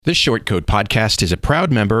The Short Code Podcast is a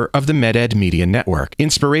proud member of the MedEd Media Network.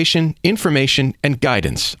 Inspiration, information, and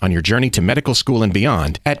guidance on your journey to medical school and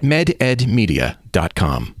beyond at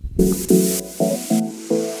mededmedia.com.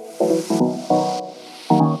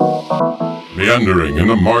 Meandering in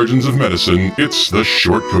the margins of medicine, it's the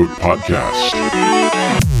Short Code Podcast.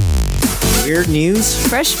 Weird news,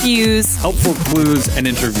 fresh views, helpful clues, and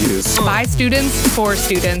interviews. By students, for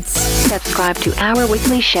students. Subscribe to our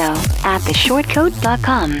weekly show at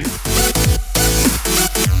theshortcode.com.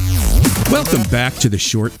 Welcome back to the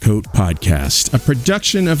Short Coat Podcast, a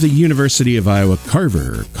production of the University of Iowa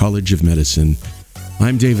Carver College of Medicine.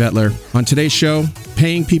 I'm Dave Etler. On today's show,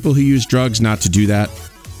 paying people who use drugs not to do that.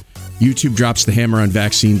 YouTube drops the hammer on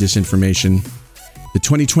vaccine disinformation. The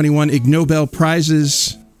 2021 Ig Nobel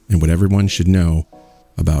Prizes, and what everyone should know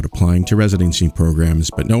about applying to residency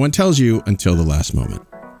programs, but no one tells you until the last moment.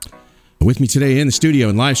 With me today in the studio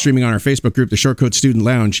and live streaming on our Facebook group, the Short Code Student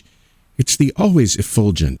Lounge, it's the always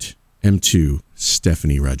effulgent M2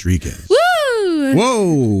 Stephanie Rodriguez. Woo!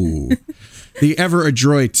 Whoa! The ever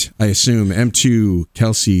adroit, I assume, M2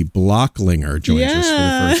 Kelsey Blocklinger joins us for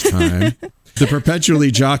the first time. The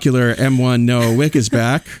perpetually jocular M1 Noah Wick is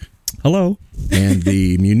back. Hello. And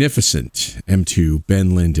the munificent M2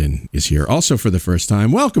 Ben Linden is here also for the first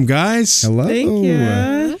time. Welcome, guys. Hello. Thank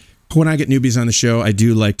you. When I get newbies on the show, I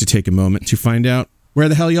do like to take a moment to find out where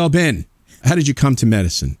the hell y'all been. How did you come to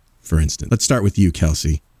medicine, for instance? Let's start with you,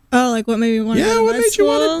 Kelsey. Oh, like what made me want to go to med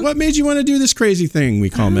school? What made you want to do this crazy thing we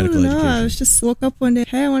call medical education? I was just woke up one day,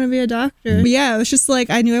 hey, I want to be a doctor. But yeah, it was just like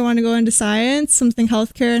I knew I wanted to go into science, something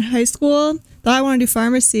healthcare in high school. Thought I wanted to do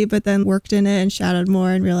pharmacy, but then worked in it and shadowed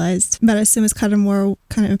more and realized medicine was kind of more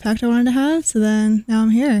kind of impact I wanted to have. So then now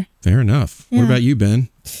I'm here. Fair enough. Yeah. What about you, Ben?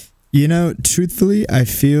 You know, truthfully, I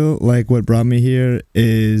feel like what brought me here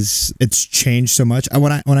is it's changed so much.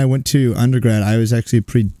 When I went to undergrad, I was actually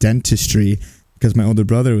pre-dentistry because my older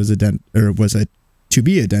brother was to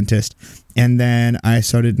be a dentist. And then I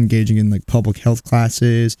started engaging in like public health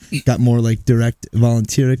classes, got more like direct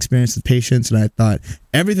volunteer experience with patients. And I thought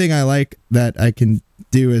everything I like that I can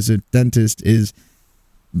do as a dentist is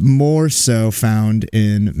more so found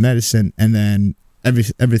in medicine. And then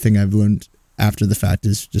everything I've learned after the fact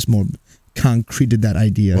is just more concreted that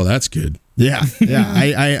idea. Well, that's good. Yeah.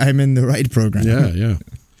 I'm in the right program. Yeah.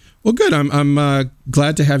 Well, good. I'm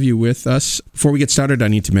glad to have you with us. Before we get started, I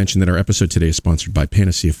need to mention that our episode today is sponsored by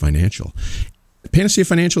Panacea Financial. Panacea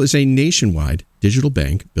Financial is a nationwide digital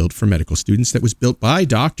bank built for medical students that was built by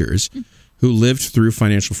doctors who lived through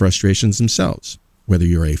financial frustrations themselves. Whether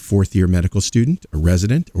you're a fourth-year medical student, a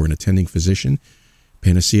resident, or an attending physician,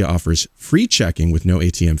 Panacea offers free checking with no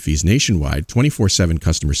ATM fees nationwide, 24/7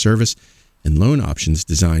 customer service, and loan options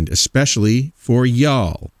designed especially for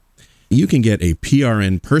y'all. You can get a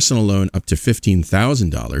PRN personal loan up to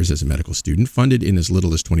 $15,000 as a medical student, funded in as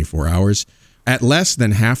little as 24 hours, at less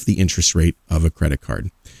than half the interest rate of a credit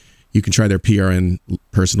card. You can try their PRN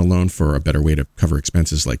personal loan for a better way to cover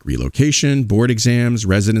expenses like relocation, board exams,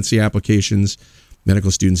 residency applications.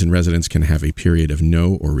 Medical students and residents can have a period of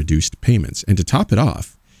no or reduced payments. And to top it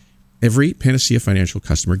off, every Panacea Financial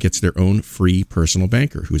customer gets their own free personal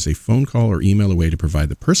banker who is a phone call or email away to provide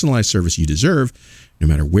the personalized service you deserve no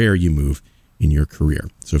matter where you move in your career.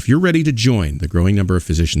 So if you're ready to join the growing number of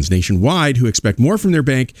physicians nationwide who expect more from their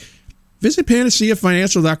bank, visit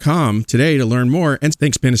panaceafinancial.com today to learn more. And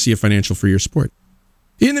thanks, Panacea Financial, for your support.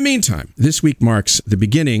 In the meantime, this week marks the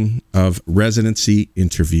beginning of residency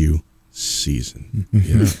interview season.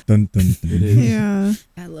 Yeah. Dun, dun, dun. It is. Yeah.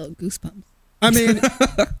 Got a little goosebumps. I mean,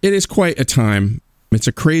 it is quite a time. It's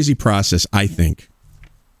a crazy process, I think,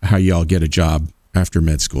 how y'all get a job after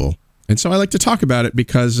med school. And so I like to talk about it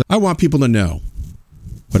because I want people to know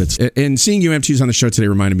what it's. And seeing you M2s on the show today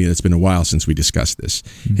reminded me that it's been a while since we discussed this.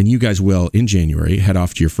 And you guys will, in January, head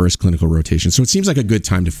off to your first clinical rotation. So it seems like a good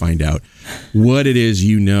time to find out what it is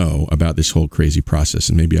you know about this whole crazy process.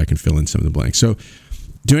 And maybe I can fill in some of the blanks. So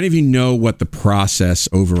do any of you know what the process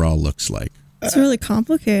overall looks like? It's really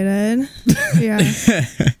complicated. Yeah.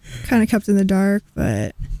 Kind of kept in the dark,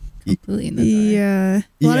 but Completely in the dark.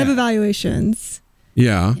 yeah. A lot of evaluations.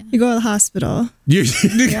 Yeah. You go to the hospital. You,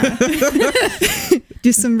 Yeah.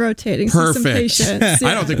 Do some rotating. See some Perfect. patients.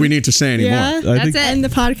 I don't think we need to say anymore. Yeah. That's it. End the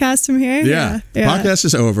podcast from here. Yeah. Podcast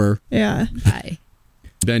is over. Yeah. Bye.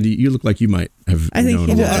 Ben, you look like you might have I think known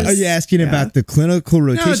he a does. little. Are you asking about the clinical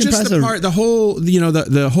rotation No, just process the whole,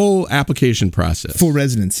 the whole application process for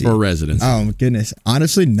residency? For residency. Oh my goodness.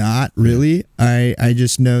 Honestly, not really. I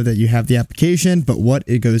just know that you have the application, but what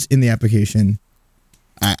it goes in the application,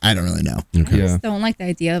 I don't really know. Okay. Yeah. just don't like the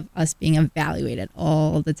idea of us being evaluated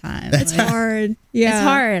all the time. It's Like, hard. Yeah. It's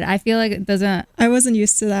hard. I feel like it doesn't. I wasn't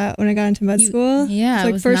used to that when I got into med school. yeah, It's I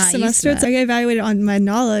like was first not used to semester, it's that. like I get evaluated on my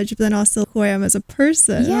knowledge, but then also who I am as a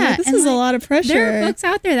person. I'm Yeah, like, this and is a like, lot of pressure. There are books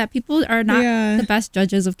out there that people are not Yeah. the best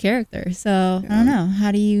judges of character. So I don't know.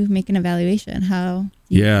 How do you make an evaluation? How?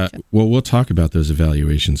 do you Yeah. judge? Well, we'll talk about those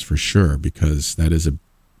evaluations for sure, because that is an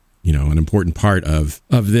important part of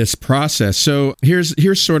this process. So here's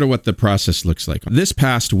sort of what the process looks like. This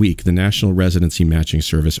past week, the National Residency Matching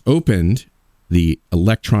Service opened the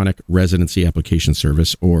Electronic Residency Application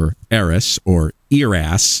Service, or ERAS, or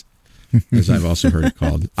ERAS, as I've also heard it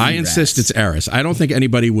called. I insist it's ERAS. I don't think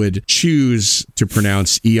anybody would choose to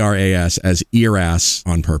pronounce ERAS as ERAS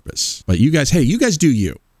on purpose. But you guys do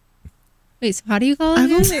you. Wait. So how do you call it? I've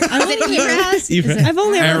again? only- I've Is it only- ERAS? Is it I've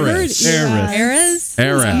only ever heard Eras. ERAS?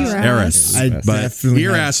 ERAS. I But definitely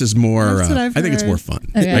have. ERAS is more, That's what I've I think it's heard. more fun.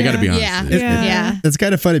 Okay. I got to be honest. Yeah. Yeah. It's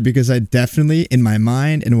kind of funny because I definitely, in my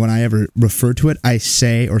mind, and when I ever refer to it, I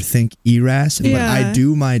say or think ERAS, but Yeah. I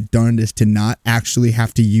do my darndest to not actually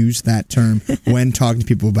have to use that term when talking to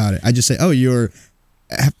people about it. I just say, "Oh, your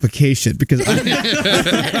application," because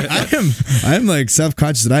I'm like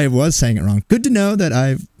self-conscious that I was saying it wrong. Good to know that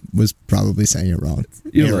I was probably saying it wrong.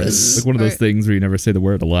 You know, ERAS. like one of those things where you never say the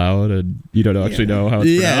word aloud and you don't actually know how it's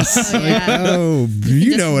Yes. Oh, yeah. Oh, you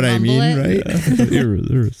just know what I mumble mean, it. right?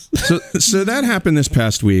 pronounced. Eras. So that happened this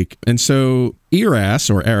past week, and so ERAS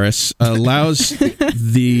or ERAS allows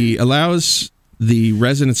the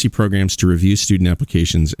residency programs to review student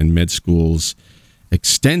applications and med schools'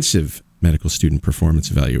 extensive medical student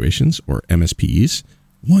performance evaluations, or MSPs,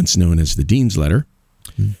 once known as the Dean's Letter,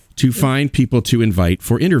 to find people to invite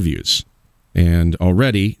for interviews. And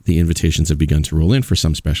already the invitations have begun to roll in for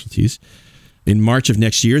some specialties. In March of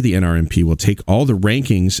next year, the NRMP will take all the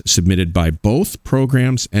rankings submitted by both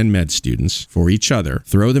programs and med students for each other,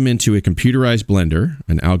 throw them into a computerized blender,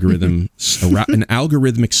 an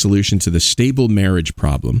algorithmic solution to the stable marriage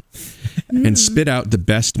problem, and spit out the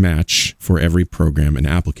best match for every program and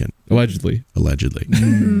applicant. Allegedly.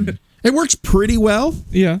 It works pretty well,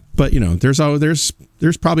 Yeah. but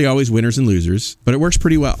there's probably always winners and losers, but it works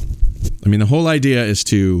pretty well. I mean, the whole idea is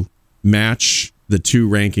to match the two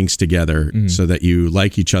rankings together so that you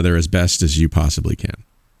like each other as best as you possibly can,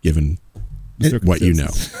 given what you know.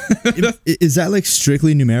 Is that like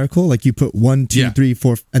strictly numerical? Like you put 1, 2, Yeah. 3,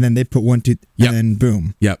 4, and then they put 1, 2, Yep. and then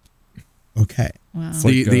boom. Yep. Okay. Wow.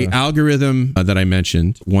 The algorithm that I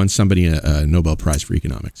mentioned won somebody a Nobel Prize for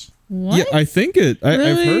economics. What? Yeah, I think I've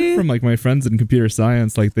Really? heard from like my friends in computer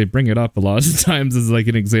science, like they bring it up a lot of times as like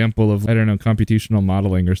an example of, I don't know, computational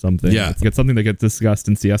modeling or something. Yeah. It's something that gets discussed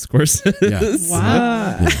in CS courses. Yeah.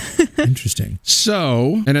 Wow. Interesting.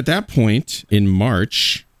 So, and at that point in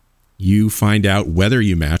March, you find out whether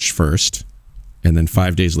you matched first, and then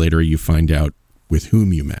 5 days later, you find out with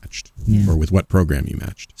whom you matched or with what program you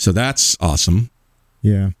matched. So that's awesome.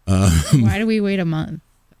 Yeah. Why do we wait a month?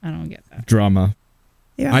 I don't get that. Drama.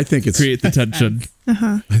 Yeah. I think it's Create the tension.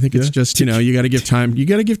 I think it's just, you got to give time. You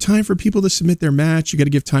got to give time for people to submit their match. You got to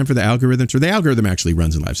give time for the algorithm. So the algorithm actually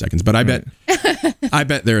runs in 5 seconds, but I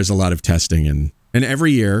bet there is a lot of testing and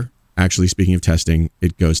every year, actually speaking of testing,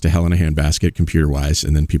 it goes to hell in a handbasket computer wise.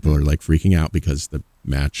 And then people are like freaking out because the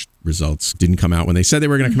match results didn't come out when they said they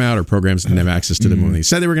were going to come out, or programs didn't have access to them when they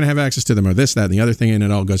said they were going to have access to them, or this, that, and the other thing. And it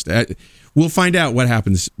all goes to, we'll find out what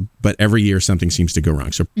happens. But every year something seems to go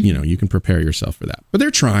wrong. So, you can prepare yourself for that, but they're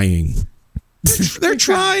trying. They're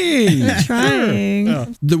trying. Trying.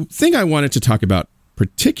 The thing I wanted to talk about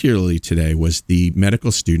particularly today was the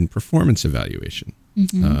medical student performance evaluation.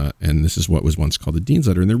 And this is what was once called the Dean's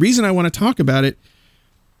Letter. And the reason I want to talk about it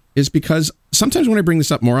is because sometimes when I bring this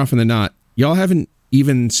up, more often than not, y'all haven't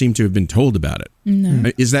even seemed to have been told about it. No.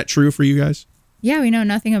 Is that true for you guys? Yeah, we know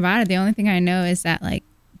nothing about it. The only thing I know is that like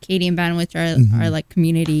Katie and Ben, which are like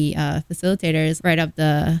community facilitators, write up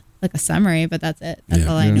a summary, but that's it. That's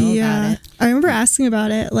all I know about it. I remember asking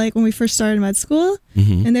about it like when we first started med school,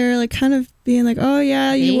 and they were like kind of being like, "Oh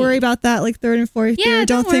yeah, you worry about that like 3rd and 4th year.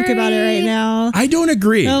 Don't think about it right now." I don't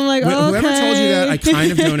agree. I'm like, Whoever told you that, I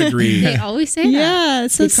kind of don't agree. They always say that. Yeah,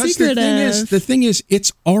 it's so Because secretive. the thing is,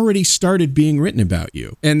 it's already started being written about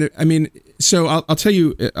you. And I mean, so I'll tell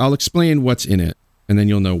you, I'll explain what's in it, and then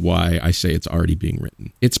you'll know why I say it's already being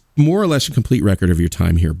written. It's more or less a complete record of your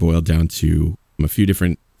time here, boiled down to a few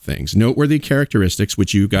different things. Noteworthy characteristics,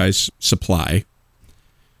 which you guys supply,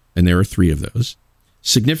 and there are 3 of those.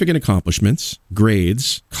 Significant accomplishments,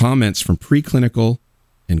 grades, comments from preclinical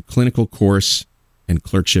and clinical course and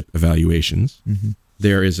clerkship evaluations.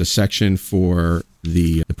 There is a section for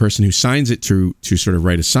the person who signs it to sort of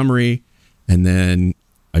write a summary, and then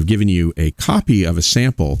I've given you a copy of a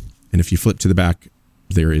sample, and if you flip to the back,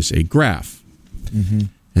 there is a graph. Mm-hmm.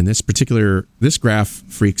 And this graph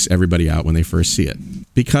freaks everybody out when they first see it,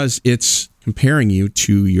 because it's comparing you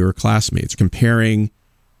to your classmates, comparing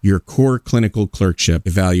your core clinical clerkship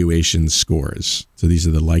evaluation scores. So these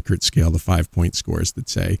are the Likert scale, the 5-point scores that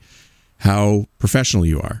say how professional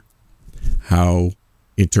you are, how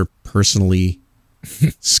interpersonally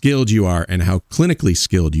skilled you are, and how clinically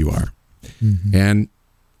skilled you are. Mm-hmm. And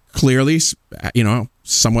clearly,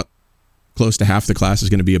 somewhat close to half the class is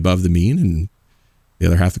going to be above the mean, and the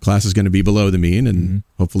other half of the class is going to be below the mean, and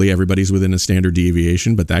hopefully everybody's within a standard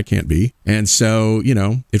deviation, but that can't be. And so,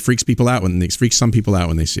 it freaks some people out when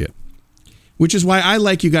they see it, which is why I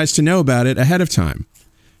like you guys to know about it ahead of time.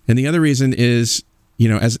 And the other reason is,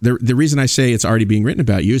 as the reason I say it's already being written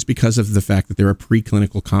about you is because of the fact that there are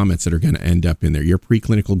preclinical comments that are going to end up in there. Your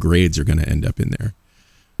preclinical grades are going to end up in there.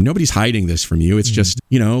 Nobody's hiding this from you. It's just,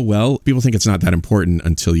 people think it's not that important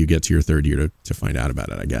until you get to your third year to find out about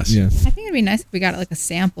it, I guess. Yeah. I think it'd be nice if we got like a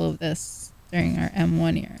sample of this during our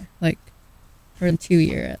M1 year, like for 2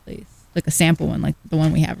 year at least, like a sample one, like the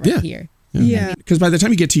one we have right here. Yeah. Because by the time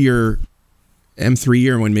you get to your M3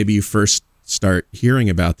 year, when maybe you first start hearing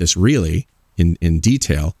about this really in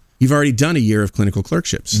detail, you've already done a year of clinical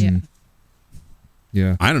clerkships. Yeah.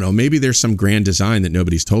 Yeah. I don't know. Maybe there's some grand design that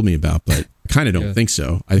nobody's told me about, but I kind of don't think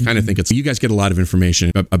so. I kind of think you guys get a lot of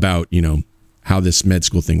information about, how this med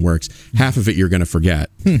school thing works. Half of it you're going to forget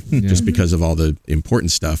just because of all the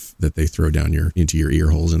important stuff that they throw down into your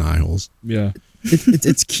ear holes and eye holes. Yeah.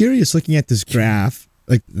 It's curious looking at this graph,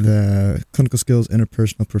 like the clinical skills,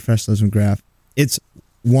 interpersonal professionalism graph. It's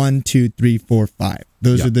 1, 2, 3, 4, 5.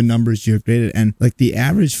 Those are the numbers you have graded, and like the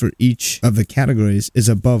average for each of the categories is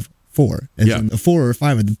above 4. A 4 or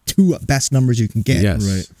 5 are the 2 best numbers you can get. Yes.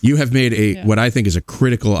 Right. You have made what I think is a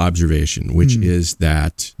critical observation, which is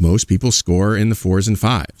that most people score in the 4s and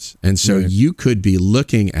 5s. And so you could be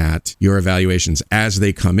looking at your evaluations as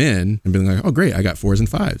they come in and being like, oh, great, I got 4s and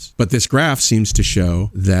 5s. But this graph seems to show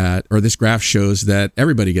that, or this graph shows that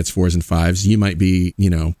everybody gets 4s and 5s. You might be,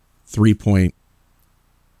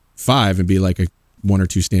 3.5 and be like 1 or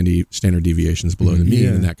 2 standard deviations below the mean.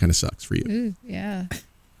 And that kind of sucks for you. Ooh, yeah.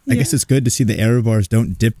 I guess it's good to see the error bars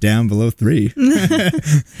don't dip down below 3.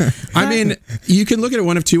 I mean, you can look at it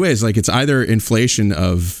one of 2 ways. Like, it's either inflation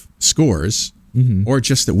of scores or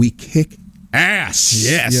just that we kick ass.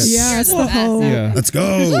 Yes. Yeah, it's the whole. Yeah. Let's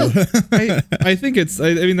go. I think I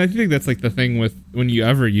think that's like the thing with when you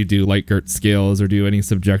do Likert scales or do any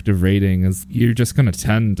subjective rating is you're just going to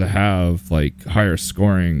tend to have like higher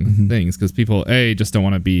scoring things because people just don't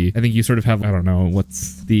want to be. I think you sort of have, I don't know,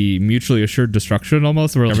 what's the mutually assured destruction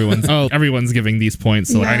almost where everyone's giving these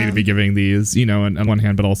points, so I need to be giving these, and on one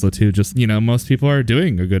hand, but also too just, most people are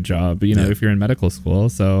doing a good job, if you're in medical school.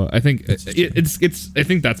 So I think I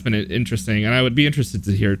think that's been interesting. And I would be interested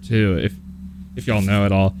to hear too if y'all know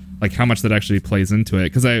at all like how much that actually plays into it,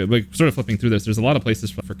 because I like sort of flipping through this, there's a lot of places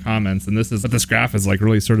for comments, and this graph is like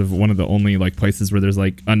really sort of one of the only like places where there's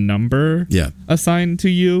like a number assigned to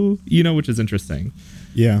you, which is interesting.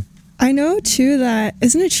 Yeah. I know too that,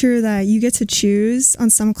 isn't it true that you get to choose on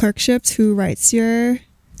some clerkships who writes your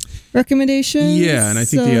recommendations? Yeah, and I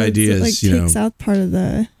think the idea is, takes out part of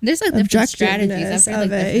the there's like different strategies. I've heard like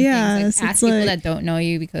different things. Like so ask people that don't know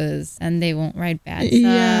you because and they won't write bad stuff,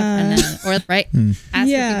 and then ask for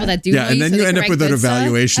people that do know you. And then so you end up with an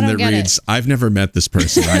evaluation that reads, "I've never met this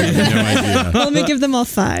person. I have no idea." Let me give them all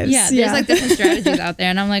 5s. Yeah, there's like different strategies out there,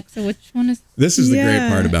 and I'm like, so which one is? This is the great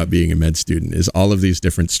part about being a med student is all of these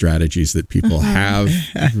different strategies that people have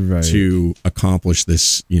to accomplish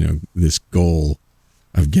this, this goal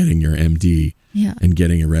of getting your MD and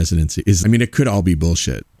getting a residency it could all be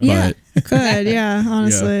bullshit. But it could,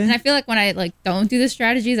 honestly. And I feel like when I like don't do the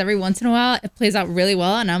strategies every once in a while, it plays out really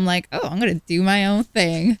well, and I'm like, oh, I'm gonna do my own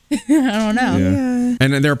thing. I don't know. Yeah.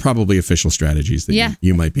 And there are probably official strategies that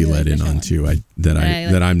you might be led in on too,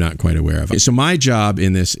 that I'm not quite aware of. So my job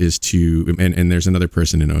in this is to, and there's another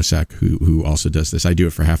person in OSAC who also does this. I do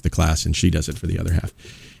it for half the class, and she does it for the other half.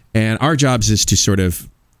 And our jobs is to sort of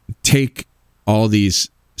take all these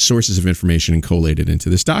sources of information and collate it into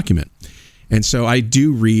this document. And so I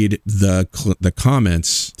do read the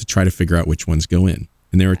comments to try to figure out which ones go in.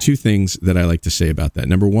 And there are 2 things that I like to say about that.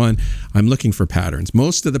 Number 1, I'm looking for patterns.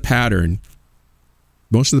 Most of the patterns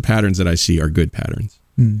that I see are good patterns.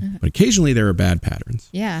 But occasionally there are bad patterns.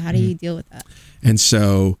 Yeah, how do you deal with that? And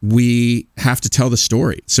so we have to tell the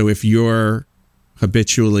story. So if you're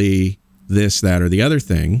habitually this, that, or the other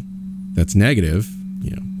thing that's negative,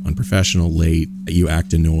 unprofessional, late, you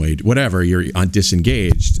act annoyed, whatever, you're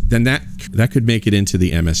disengaged, then that could make it into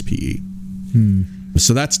the MSPE.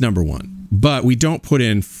 So that's number one. But we don't put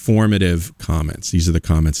in formative comments. These are the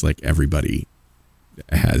comments like everybody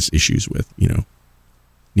has issues with,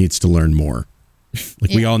 needs to learn more.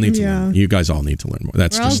 Like we all need to learn. You guys all need to learn more.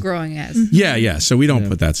 That's We're all growing as. Yeah. So we don't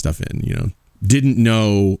put that stuff in, Didn't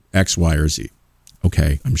know X, Y, or Z.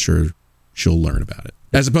 Okay, I'm sure she'll learn about it.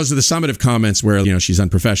 As opposed to the summative comments where, she's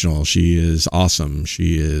unprofessional, she is awesome,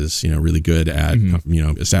 she is, really good at,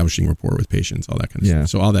 establishing rapport with patients, all that kind of stuff.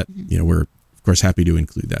 So all that, we're of course happy to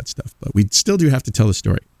include that stuff, but we still do have to tell the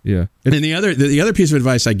story. Yeah. And the other piece of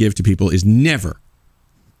advice I give to people is never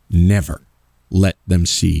let them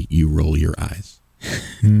see you roll your eyes.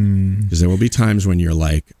 Because there will be times when you're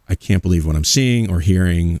like, I can't believe what I'm seeing or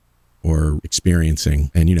hearing or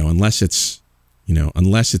experiencing. And, unless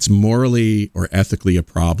it's morally or ethically a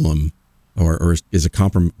problem or is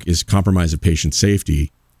compromise of patient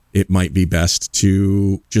safety, it might be best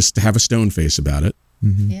to just have a stone face about it.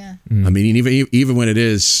 Yeah. I mean, even when it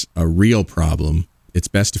is a real problem, it's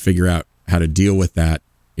best to figure out how to deal with that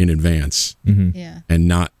in advance and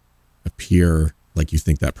not appear like you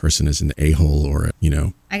think that person is an a-hole or,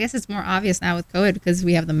 I guess it's more obvious now with COVID because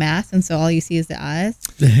we have the mask and so all you see is the eyes.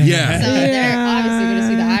 Yeah. So they're obviously going to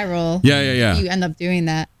see the eye roll. Yeah. You end up doing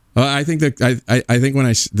that. I think that I think when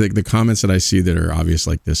the comments that I see that are obvious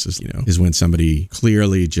like this is when somebody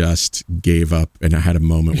clearly just gave up and had a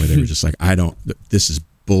moment where they were just like, this is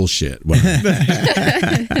bullshit.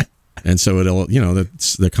 And so it'll,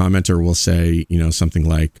 the commenter will say, something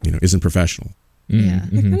like, isn't professional. Yeah.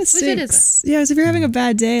 It kind of stinks. Yeah, so if you're having a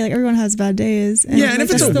bad day, like everyone has bad days. And and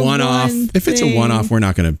if it's a one-off, we're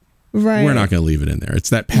not going to leave it in there. It's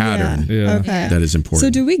that pattern that is important. So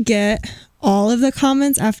do we get all of the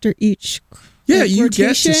comments after each? Yeah, you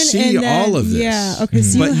get to see all of this. Yeah, okay.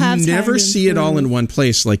 So but you never see it all in one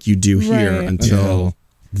place like you do here until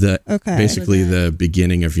basically the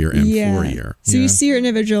beginning of your M4 year. So you see your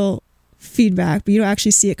individual feedback, but you don't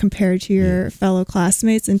actually see it compared to your fellow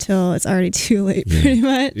classmates until it's already too late, pretty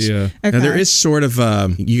much. Yeah. Okay. Now there is sort of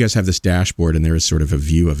you guys have this dashboard, and there is sort of a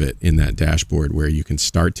view of it in that dashboard where you can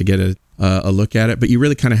start to get a look at it, but you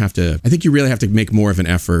really kind of have to. I think you really have to make more of an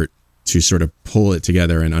effort to sort of pull it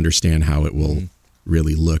together and understand how it will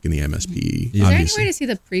really look in the MSP. Is there any way to see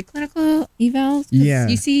the preclinical evals? Yeah.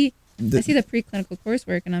 I see the preclinical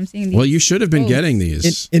coursework, and I'm seeing these. Well, you should have been getting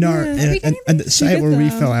these. In the site where we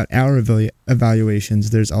fill out our evaluations,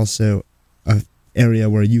 there's also a area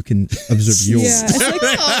where you can observe yours. Yeah,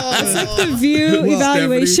 it's like the view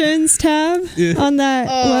evaluations tab on that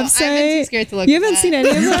website. I've been too scared to look. You haven't seen any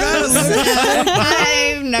of those?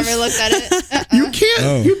 I've never looked at it. You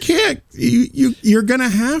can't. You can't. You're gonna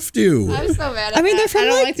have to. I'm so mad. I mean, they're from I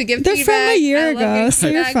don't like to give they're feedback. from a year I love ago, giving so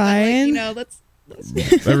you're feedback, but, fine. let's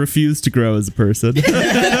I refuse to grow as a person.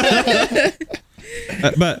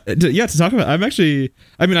 But to talk about, I've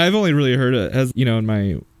only really heard it as, in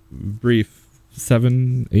my brief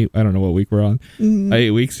 7, 8, I don't know what week we're on,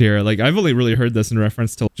 8 weeks here. Like, I've only really heard this in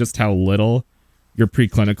reference to just how little your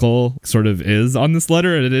preclinical sort of is on this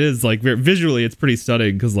letter. And it is like visually, it's pretty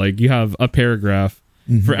stunning because like you have a paragraph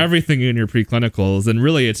for everything in your preclinicals. And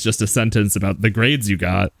really it's just a sentence about the grades you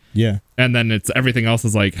got. Yeah. And then it's everything else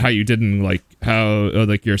is like how you didn't, like how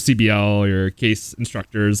like your CBL, your case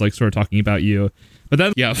instructors, like sort of talking about you.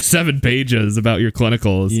 But then 7 pages about your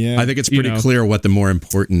clinicals. Yeah. I think it's pretty clear what the more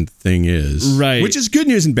important thing is. Right. Which is good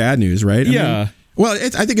news and bad news, right? I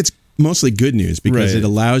think it's mostly good news because it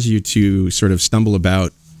allows you to sort of stumble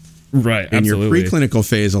about in your preclinical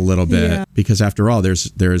phase a little bit, because after all,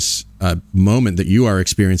 there's a moment that you are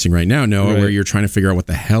experiencing right now, Noah, where you're trying to figure out what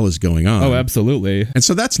the hell is going on. Oh, absolutely. And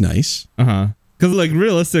so that's nice. Because like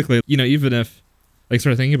realistically, even if like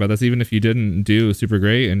sort of thinking about this, even if you didn't do super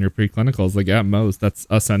great in your preclinicals, like at most that's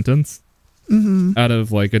a sentence out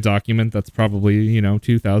of like a document that's probably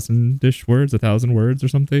 2,000-ish words, 1,000 words or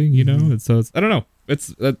something. And so I don't know.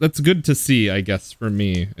 That's good to see, I guess, for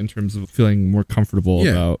me in terms of feeling more comfortable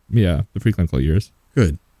about the preclinical years.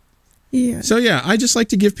 Good. Yeah. So I just like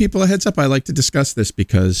to give people a heads up. I like to discuss this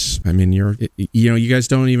because you guys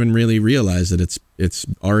don't even really realize that it's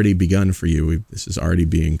already begun for you. This is already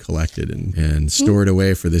being collected and stored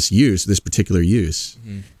away for this particular use.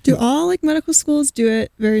 Do all like medical schools do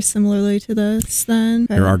it very similarly to this then?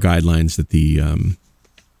 There are guidelines that the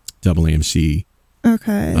AAMC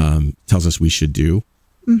tells us we should do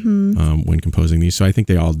when composing these. So I think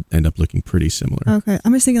they all end up looking pretty similar. Okay.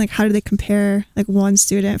 I'm just thinking like, how do they compare like one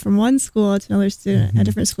student from one school to another student at a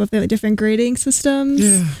different school if they have like, different grading systems?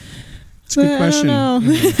 Yeah. It's a good question. I don't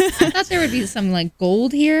know. I thought there would be some like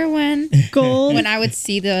gold here when I would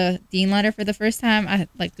see the dean letter for the first time. I had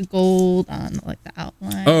like the gold on like the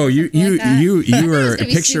outline. Oh, you were It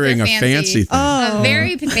was picturing super a fancy thing. A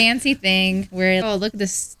very fancy thing where look at the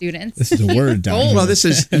students. This is a Word document. Well, this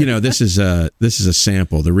is a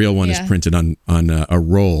sample. The real one is printed on a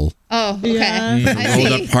roll. Oh, okay. Yeah. I Rolled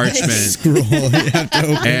see. up parchment. Scroll. You have to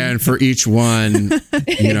open. And for each one,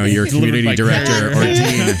 your community by director or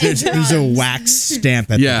dean. There's a wax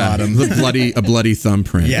stamp at the bottom. a bloody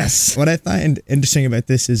thumbprint. Yes. What I find interesting about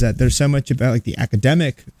this is that there's so much about like the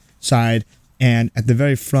academic side, and at the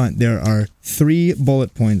very front there are 3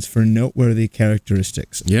 bullet points for noteworthy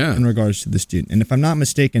characteristics in regards to the student. And if I'm not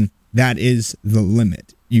mistaken, that is the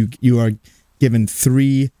limit. You are given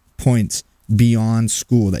 3 points beyond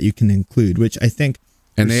school that you can include, which I think.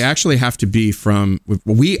 And they actually have to be from,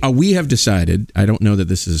 we have decided, I don't know that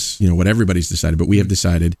this is, what everybody's decided, but we have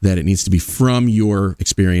decided that it needs to be from your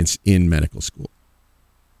experience in medical school.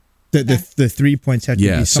 The 3 points have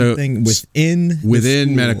to be something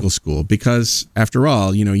within medical school, because after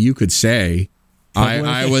all, you could say,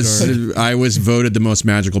 I was voted the most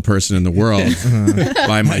magical person in the world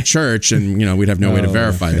by my church, and we'd have no way to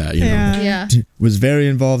verify that. Yeah. Was very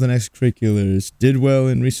involved in extracurriculars, did well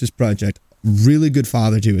in research project, really good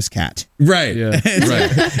father to his cat. Right. Yeah.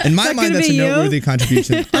 Right. In my mind, that's a noteworthy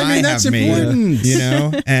contribution I that's have made. important.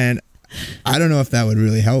 And I don't know if that would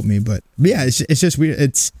really help me, but yeah, it's just weird.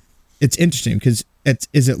 It's interesting because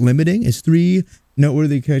is it limiting? Is 3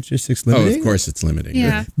 noteworthy characteristics limiting? Oh, of course it's limiting.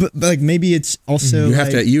 Yeah. But like maybe it's also you have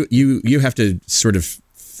to you have to sort of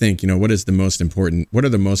think, what are the most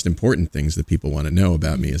important things that people want to know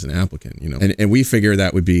about me as an applicant, and we figure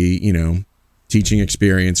that would be, teaching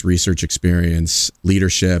experience, research experience,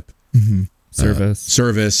 leadership, service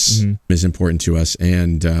is important to us.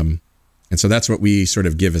 And so that's what we sort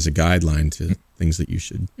of give as a guideline to things that you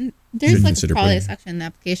should There's consider probably a putting. section in the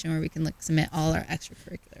application where we can submit all our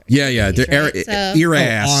extracurricular. Yeah. activities, right?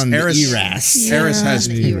 ERAS has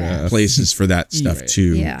ERAS. places for that stuff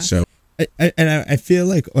too. Yeah. So I feel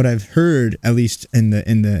like what I've heard, at least in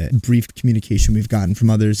the brief communication we've gotten from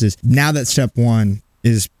others, is now that step 1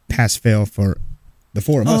 is pass fail for the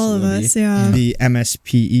 4 of us. All of us, yeah. The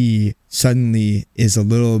MSPE suddenly is a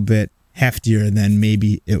little bit heftier than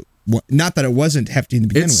maybe it. Not that it wasn't hefty to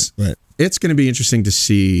begin with, but it's going to be interesting to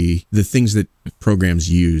see the things that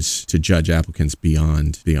programs use to judge applicants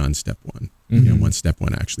beyond step 1. Once step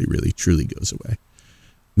 1 actually really truly goes away.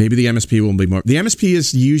 Maybe the MSP will be more. The MSP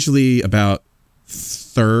is usually about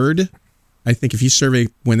 3rd. I think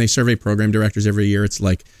when they survey program directors every year, it's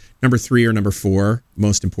like number 3 or number 4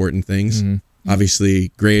 most important things.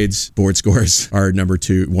 Obviously, grades, board scores are number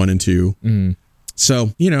 1 and 2.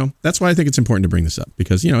 So, that's why I think it's important to bring this up,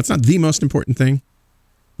 because, it's not the most important thing,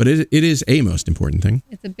 but it is a most important thing.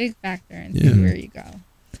 It's a big factor in where you go.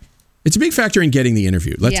 It's a big factor in getting the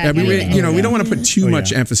interview. We don't want to put too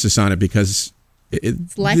much emphasis on it, because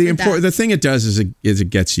the thing it does is it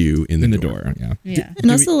gets you in the door. Yeah.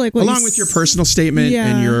 And also along with your personal statement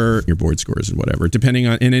and your board scores and whatever, depending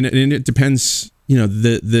on, and it depends,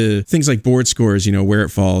 the things like board scores,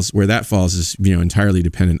 where that falls is, entirely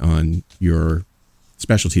dependent on your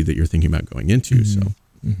specialty that you're thinking about going into. So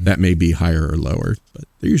that may be higher or lower, but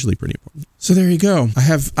they're usually pretty important. So there you go.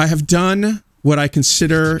 I have done what I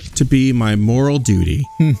consider to be my moral duty.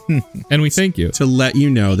 And we thank you. To let you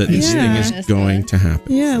know that this thing is going to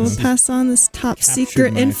happen. Yeah, we'll pass on this top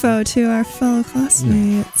secret info to our fellow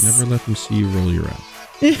classmates. Never let them see you roll your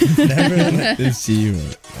eyes. never let them see you.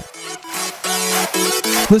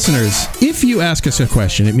 Listeners, if you ask us a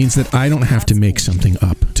question, it means that I don't have to make something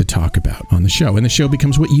up to talk about on the show, and the show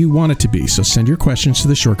becomes what you want it to be. So send your questions to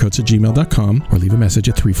theshortcoats@gmail.com or leave a message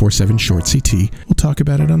at 347-SHORT-CT. We'll talk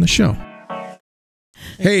about it on the show.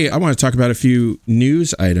 Hey, I want to talk about a few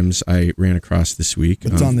news items I ran across this week.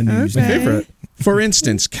 What's on the news? Okay. My favorite. For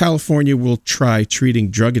instance, California will try treating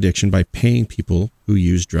drug addiction by paying people who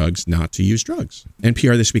use drugs not to use drugs.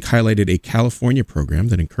 NPR this week highlighted a California program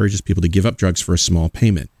that encourages people to give up drugs for a small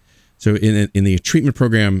payment. So in the treatment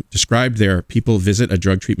program described there, people visit a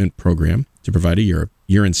drug treatment program to provide a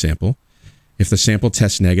urine sample. If the sample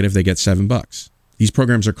tests negative, they get $7. These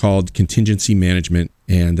programs are called contingency management,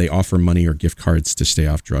 and they offer money or gift cards to stay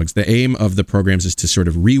off drugs. The aim of the programs is to sort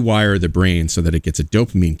of rewire the brain so that it gets a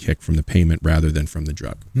dopamine kick from the payment rather than from the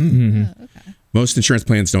drug. Okay. Most insurance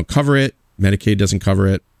plans don't cover it. Medicaid doesn't cover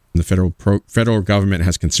it. And the federal government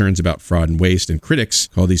has concerns about fraud and waste, and critics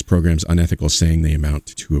call these programs unethical, saying they amount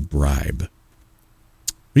to a bribe. What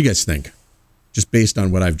do you guys think? Just based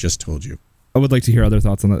on what I've just told you. I would like to hear other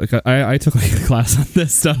thoughts on that. Like, I took like a class on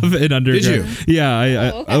this stuff in undergrad. Did you?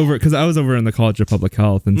 Yeah, because I was over in the College of Public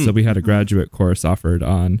Health, and so we had a graduate course offered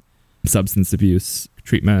on substance abuse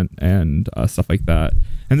treatment and stuff like that.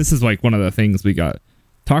 And this is like one of the things we got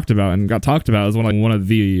talked about as one of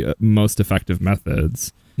the most effective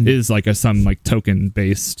methods. Is like some like token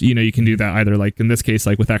based, you can do that either like in this case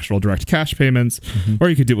like with actual direct cash payments, or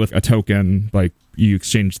you could do it with a token, like you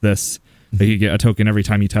exchange this. Like you get a token every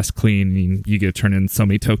time you test clean, and you get to turn in so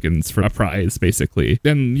many tokens for a prize, basically.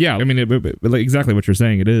 And yeah, I mean, like exactly what you're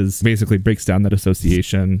saying. It is basically breaks down that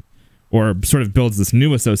association, or sort of builds this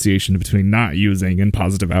new association between not using and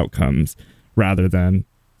positive outcomes, rather than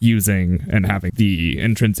using and having the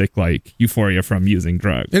intrinsic like euphoria from using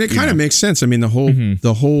drugs. And it kind of makes sense. I mean,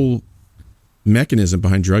 the whole mechanism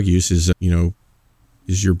behind drug use is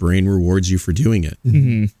is your brain rewards you for doing it.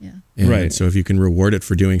 Yeah. And right. so if you can reward it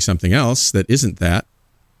for doing something else that isn't that,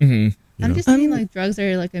 I'm just thinking like drugs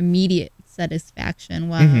are like immediate satisfaction.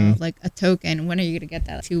 Wow, like a token. When are you gonna get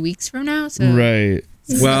that? Like 2 weeks from now. So right.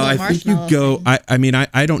 Well, I think you go. I mean,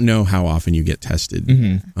 I don't know how often you get tested.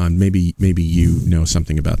 Maybe you know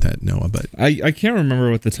something about that, Noah. But I can't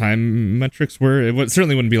remember what the time metrics were. It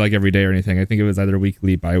certainly wouldn't be like every day or anything. I think it was either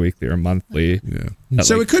weekly, bi-weekly, or monthly. Yeah.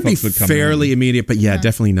 So it could be fairly immediate, but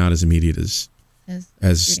definitely not as immediate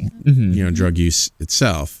as drug use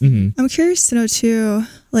itself. I'm curious to know too,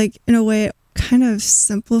 like in a way, it kind of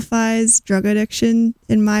simplifies drug addiction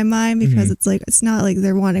in my mind, because it's like it's not like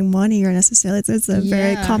they're wanting money or necessarily it's a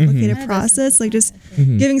very complicated process. Like just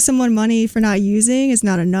giving someone money for not using is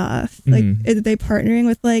not enough. Like are they partnering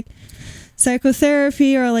with like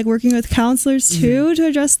psychotherapy or like working with counselors too to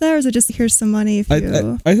address that, or is it just here's some money if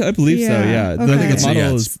you I believe so, yeah. Okay. I think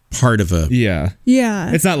it's part of a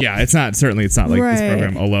it's not it's not like this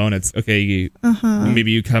program alone. It's okay, maybe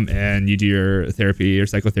you come in, you do your therapy or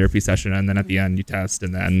psychotherapy session, and then at the end you test,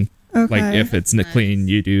 and then like if it's clean,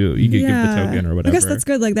 you could give the token or whatever. I guess that's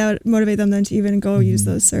good. Like that would motivate them then to even go use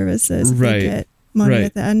those services if they get money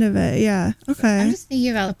at the end of it. Yeah. Okay. I'm just thinking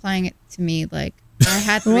about applying it to me. Like I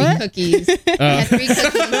had 3 cookies. I had 3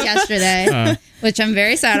 cookies yesterday, which I'm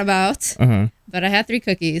very sad about. But I had 3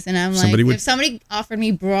 cookies, and I'm like, if somebody offered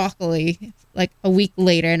me broccoli like a week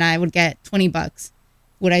later, and I would get $20,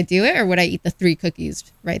 would I do it, or would I eat the 3 cookies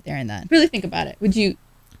right there and then? Really think about it. Would you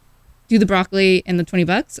do the broccoli and the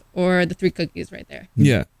 $20, or the 3 cookies right there?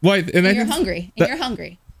 Yeah. Well, you're hungry. And you're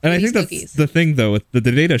hungry. And I think that's the thing, though. The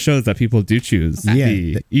data shows that people do choose.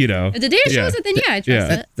 Okay. If the data shows it, then I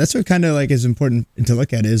trust it. That's what kind of like is important to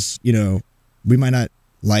look at is, we might not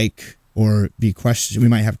like or be questions. We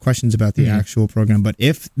might have questions about the actual program, but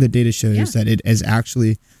if the data shows that it is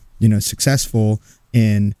actually, successful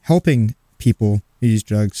in helping people who use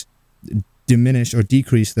drugs diminish or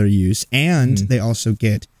decrease their use, and they also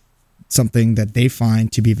get something that they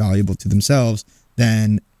find to be valuable to themselves,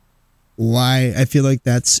 then why I feel like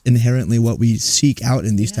that's inherently what we seek out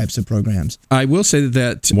in these types of programs. I will say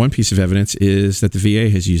that one piece of evidence is that the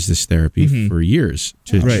VA has used this therapy for years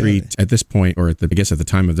to treat at this point, or at the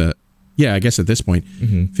time of the, I guess at this point,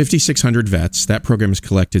 5,600 vets. That program has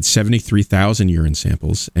collected 73,000 urine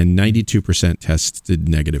samples, and 92% tested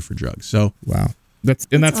negative for drugs. So wow. That's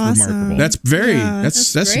awesome. remarkable.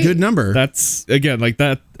 That's that's a good number. That's again like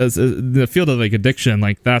that as the field of like addiction,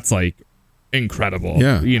 like that's like incredible.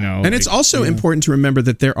 Yeah. And it's also important to remember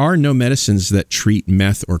that there are no medicines that treat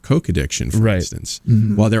meth or coke addiction, for instance,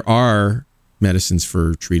 while there are medicines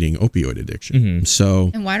for treating opioid addiction.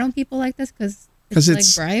 So, and why don't people like this? Because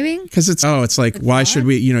it's like bribing? Because it's like, why should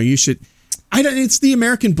we, you should, it's the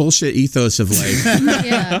American bullshit ethos of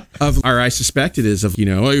like, I suspect it is of,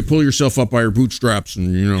 you pull yourself up by your bootstraps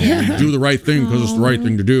and, you do the right thing because it's the right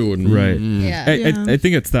thing to do. And I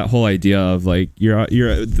think it's that whole idea of like, you're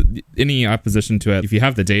any opposition to it. If you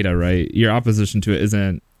have the data, right, your opposition to it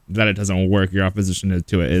isn't that it doesn't work. Your opposition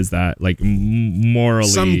to it is that like morally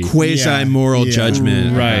some quasi-moral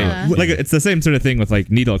judgment. Right. Like it's the same sort of thing with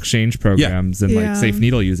like needle exchange programs and like safe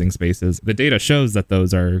needle using spaces. The data shows that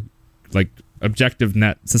those are like objective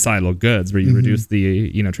net societal goods where you reduce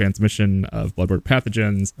the transmission of bloodborne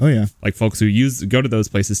pathogens. Like folks who go to those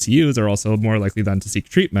places to use are also more likely then to seek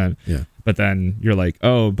treatment. But then you're like,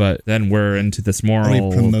 but then we're into this moral. Are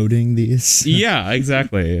we promoting these? Yeah,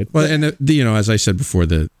 exactly. Well, and as I said before,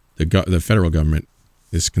 the federal government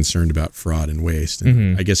is concerned about fraud and waste.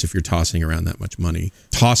 And I guess if you're tossing around that much money,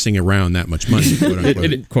 quote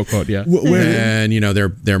unquote, and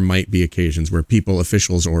there might be occasions where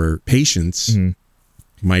officials or patients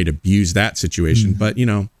might abuse that situation. But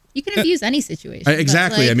You can abuse any situation.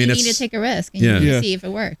 Exactly. But, I mean, you it's, need to take a risk and you need to see if it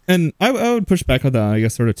works. And I would push back on that, I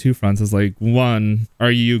guess, sort of two fronts. Is like, one,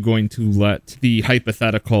 are you going to let the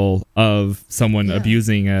hypothetical of someone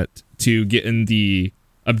abusing it to get in the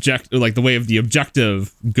the way of the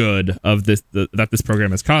objective good of this that this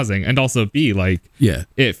program is causing? And also B, like,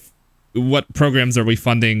 if what programs are we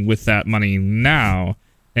funding with that money now?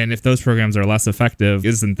 And if those programs are less effective,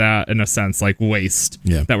 isn't that in a sense like waste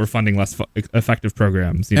that we're funding less effective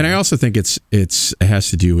programs? And I also think it has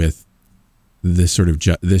to do with this sort of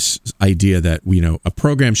this idea that a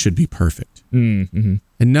program should be perfect, and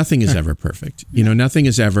nothing is ever perfect. Nothing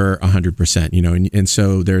is ever 100%. And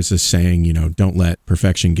so there's this saying, don't let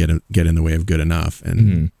perfection get in the way of good enough.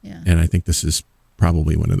 And and I think this is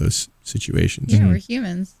probably one of those situations. Yeah, we're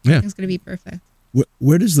humans. Nothing's going to be perfect.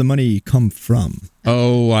 Where does the money come from?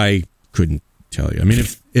 Oh, I couldn't tell you. I mean,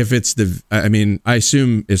 if it's I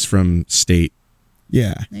assume it's from state.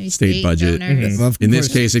 Yeah. State budget. In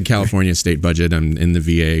this case, in California, state budget, and in the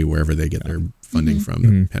VA, wherever they get their funding from,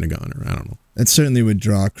 the Pentagon, or I don't know. That certainly would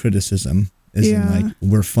draw criticism. Like,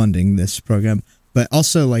 we're funding this program, but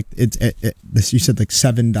also like you said like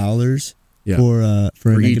 $7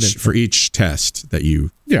 for each test that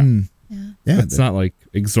you. Yeah, it's not like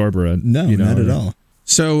exorbitant. No, not at all.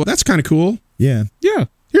 So that's kind of cool. Yeah.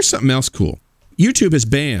 Here's something else cool. YouTube has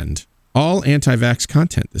banned all anti-vax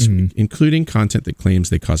content this week, including content that claims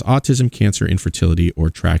they cause autism, cancer, infertility, or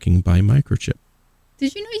tracking by microchip.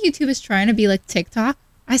 Did you know YouTube is trying to be like TikTok?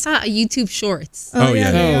 I saw a YouTube Shorts. Oh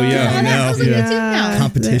yeah. YouTube now.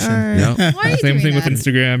 Competition. No. Why are you Same doing thing that? with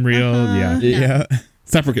Instagram Reel. Yeah.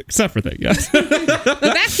 Separate thing, yes.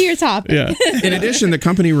 Back to your topic. Yeah. In addition, the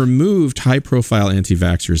company removed high-profile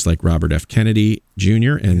anti-vaxxers like Robert F. Kennedy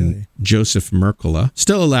Jr. and Joseph Mercola.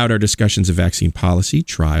 Still allowed our discussions of vaccine policy,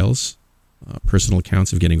 trials, personal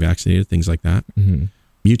accounts of getting vaccinated, things like that.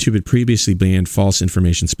 YouTube had previously banned false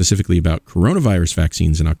information specifically about coronavirus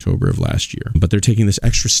vaccines in October of last year. But they're taking this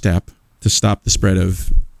extra step to stop the spread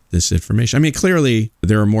of this information. I mean, clearly,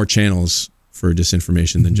 there are more channels for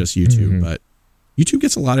disinformation than just YouTube, but YouTube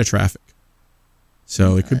gets a lot of traffic.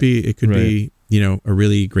 So it could be a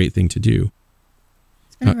really great thing to do.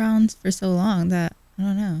 It's been around for so long that I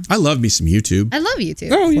don't know. I love me some YouTube. I love YouTube.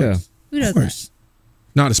 Oh yeah. Who does that?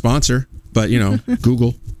 Not a sponsor, but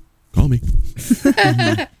Google, call me.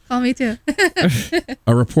 Call me too.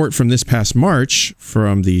 A report from this past March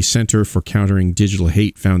from the Center for Countering Digital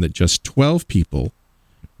Hate found that just 12 people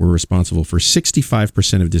were responsible for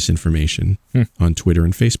 65% of disinformation on Twitter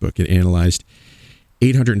and Facebook. It analyzed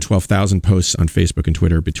 812,000 posts on Facebook and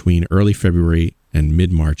Twitter between early February and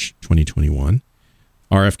mid-March 2021.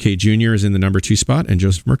 RFK Jr. is in the number 2 spot, and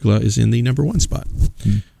Joseph Mercola is in the number 1 spot.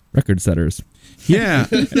 Record setters. Yeah.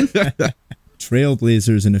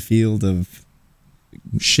 Trailblazers in a field of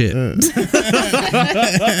shit.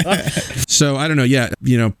 So I don't know. Yeah,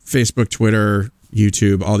 Facebook, Twitter,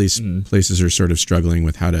 YouTube, all these places are sort of struggling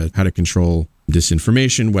with how to control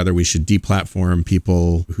disinformation, whether we should deplatform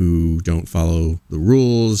people who don't follow the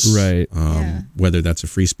rules, right? Whether that's a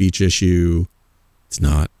free speech issue. It's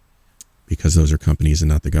not, because those are companies and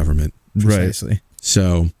not the government. Precisely. Right.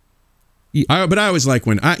 So, but I always like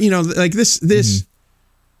when this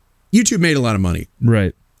YouTube made a lot of money,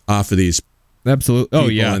 right, off of these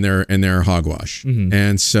absolutely and their hogwash,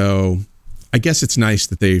 and so I guess it's nice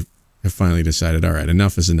that they have finally decided, all right,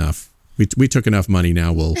 enough is enough. We took enough money,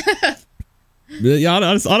 now we'll. Yeah,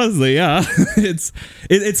 honestly, yeah,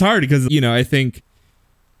 it's hard because I think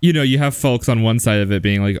you have folks on one side of it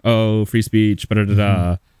being like, oh, free speech,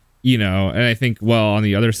 and I think, well, on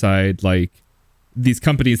the other side, like, these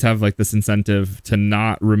companies have like this incentive to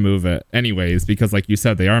not remove it anyways, because like you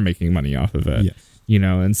said, they are making money off of it. Yes.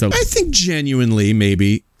 And so I think genuinely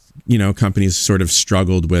maybe companies sort of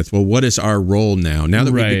struggled with, well, what is our role now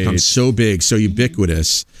that we've become so big, so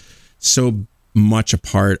ubiquitous, so much a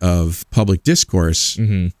part of public discourse,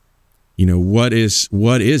 what is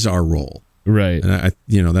our role, right?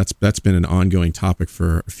 And that's been an ongoing topic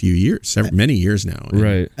for a few years, many years now,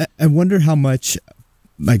 right? I wonder how much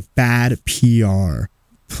like bad PR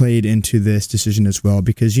played into this decision as well,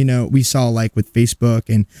 because we saw like with Facebook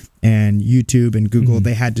and YouTube and Google,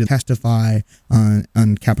 they had to testify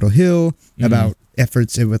on Capitol Hill about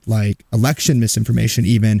efforts with like election misinformation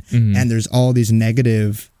even, and there's all these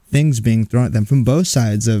negative things being thrown at them from both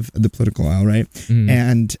sides of the political aisle, right?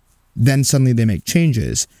 And then suddenly they make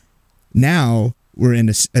changes. Now we're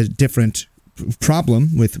in a different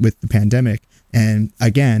problem with the pandemic, And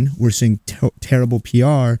again, we're seeing terrible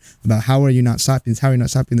PR about how are you not stopping this? How are you not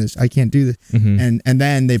stopping this? I can't do this. And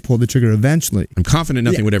then they pull the trigger eventually. I'm confident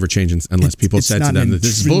nothing would ever change unless people said to them that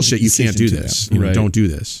this is bullshit. You can't do this. You know, don't do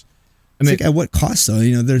this. And it's like at what cost though?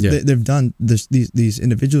 You know, they've done this, these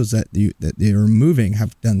individuals that they are removing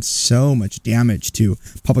have done so much damage to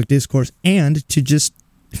public discourse and to just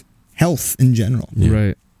health in general.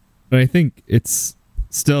 Right. But I think it's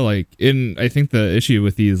still like I think the issue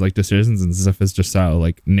with these like decisions and stuff is just how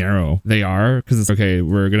like narrow they are, because it's okay,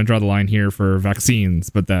 we're going to draw the line here for vaccines,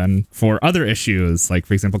 but then for other issues like,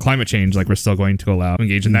 for example, climate change, like we're still going to allow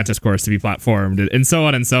engage in that discourse to be platformed and so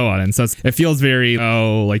on and so on. And so it feels very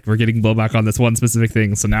like we're getting blowback on this one specific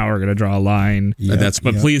thing, so now we're going to draw a line.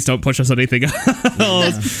 But please don't push us on anything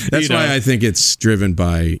else. That's why I think it's driven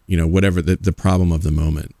by whatever the problem of the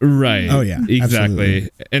moment. Right. Oh yeah, exactly. Absolutely.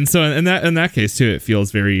 And so in that case too, it feels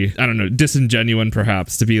very, I don't know, disingenuous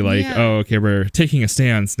perhaps to be like, oh, okay, we're taking a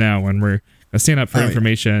stance now when we're gonna stand up for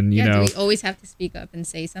information. You know, do we always have to speak up and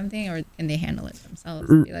say something, or can they handle it themselves?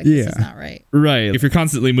 And be like, this is not right. Right. If you're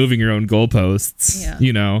constantly moving your own goalposts,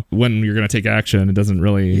 when you're gonna take action, it doesn't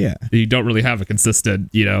really. You don't really have a consistent,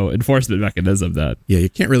 enforcement mechanism. That. Yeah, you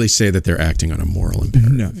can't really say that they're acting on a moral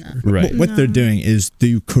imperative. No. Right. What they're doing is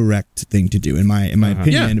the correct thing to do, in my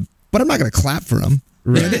opinion. Yeah. But I'm not gonna clap for them.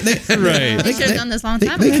 Right. They should have done this long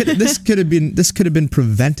time ago. This could have been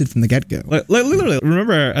prevented from the get-go. Literally,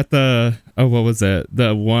 remember at the what was it?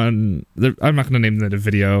 The one I'm not going to name the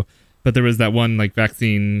video, but there was that one like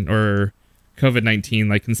vaccine or COVID-19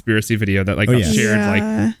 like conspiracy video that like got shared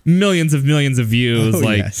like millions of views.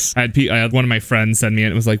 I had one of my friends send me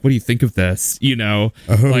it. It was like, what do you think of this? Back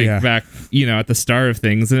at the start of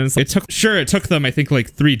things, and it took them I think like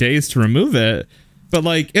 3 days to remove it, but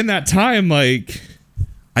like in that time like.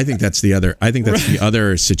 I think that's the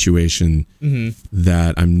other situation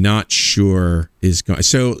that I'm not sure is going.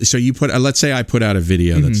 So you put, let's say I put out a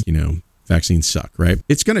video that's, vaccines suck, right?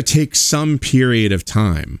 It's going to take some period of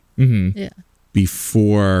time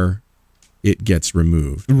before it gets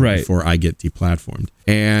removed, right? Before I get deplatformed.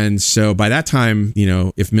 And so by that time,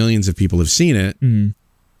 if millions of people have seen it,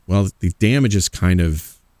 well, the damage is kind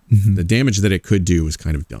of, the damage that it could do was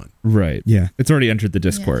kind of done. Right. Yeah. It's already entered the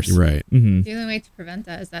discourse. Yeah. Right. The only way to prevent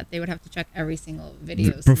that is that they would have to check every single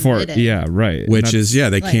video before. Submitted. Yeah. Right. Which is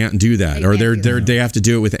they can't do that, or they have to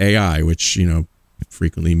do it with AI, which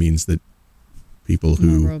frequently means that people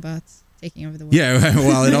who robots taking over the world. Yeah.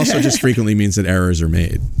 Well, it also just frequently means that errors are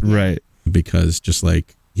made. Right. Because just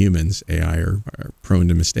like humans, AI are prone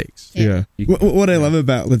to mistakes. Yeah. What I love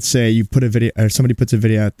about, let's say you put a video or somebody puts a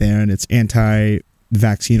video out there and it's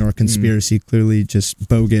anti-vaccine or conspiracy, clearly just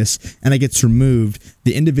bogus, and it gets removed,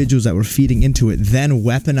 the individuals that were feeding into it then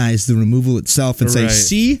weaponize the removal itself and say,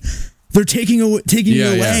 see, they're taking it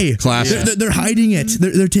away. Yeah. Classic. They're hiding it.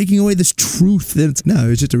 They're taking away this truth. It's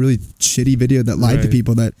just a really shitty video that lied to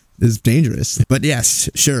people that is dangerous. But yes,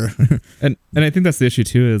 sure. and I think that's the issue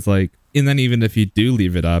too, is like, and then even if you do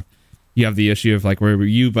leave it up, you have the issue of like where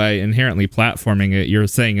you, by inherently platforming it, you're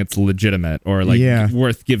saying it's legitimate or like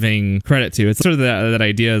worth giving credit to. It's sort of that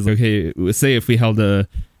idea is, okay, say if we held a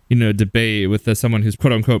debate with someone who's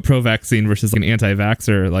quote unquote pro-vaccine versus an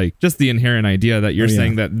anti-vaxxer, like just the inherent idea that you're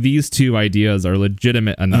saying that these two ideas are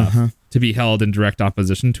legitimate enough to be held in direct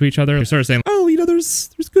opposition to each other. You're sort of saying, oh, there's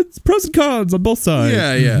good pros and cons on both sides.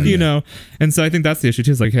 Yeah. And so I think that's the issue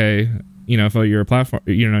too. Is like, hey, if you're a platform,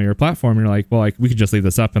 you're we could just leave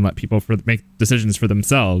this up and let people make decisions for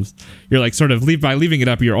themselves. You're like sort of by leaving it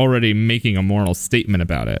up, you're already making a moral statement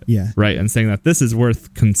about it. Yeah. Right. And saying that this is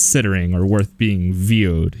worth considering or worth being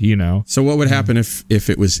viewed, So what would happen if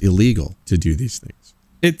it was illegal to do these things?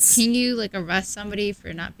 Can you like arrest somebody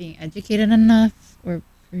for not being educated enough or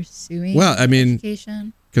pursuing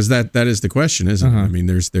education? Because that is the question, isn't it? I mean,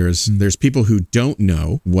 there's people who don't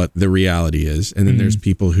know what the reality is, and then there's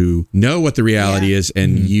people who know what the reality is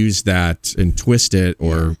and use that and twist it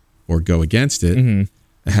or go against it.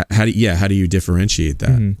 How do you differentiate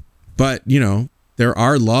that? But there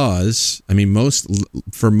are laws. I mean,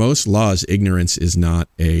 for most laws, ignorance is not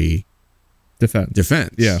a defense.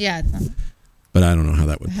 Yeah. It's not. But I don't know how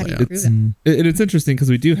that would play out. It's interesting because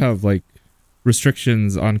we do have like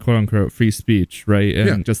restrictions on quote unquote free speech, right?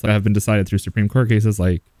 And just have been decided through Supreme Court cases,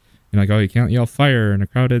 like you can't yell fire in a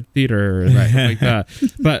crowded theater and like that.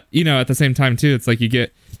 But at the same time too, it's like you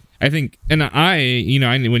get, I think, and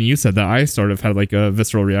when you said that, I sort of had like a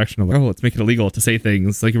visceral reaction of like, oh, let's make it illegal to say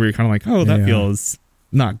things, like where you're kind of like, oh, that feels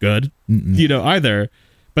not good, either.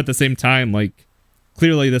 But at the same time, like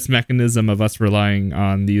clearly this mechanism of us relying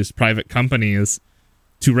on these private companies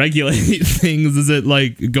to regulate things isn't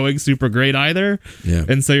like going super great either. Yeah.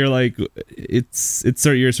 And so you're like,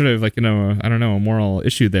 you're sort of like, I don't know, a moral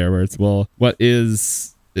issue there where it's, well, what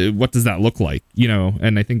does that look like?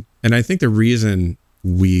 And I think the reason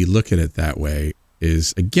we look at it that way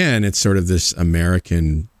is, again, it's sort of this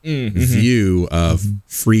American view of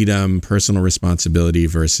freedom, personal responsibility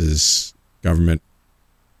versus government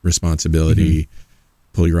responsibility.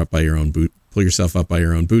 Pull yourself up by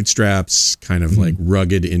your own bootstraps, kind of like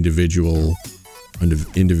rugged individualist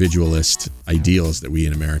ideals that we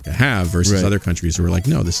in America have versus other countries who are like,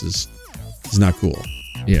 no, this is not cool.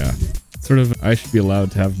 Yeah. Sort of, I should be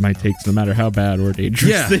allowed to have my takes no matter how bad or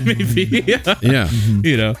dangerous they may be.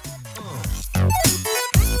 Yeah.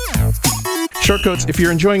 Shortcoats, if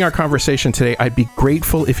you're enjoying our conversation today, I'd be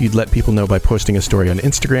grateful if you'd let people know by posting a story on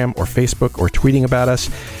Instagram or Facebook or tweeting about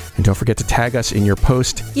us. And don't forget to tag us in your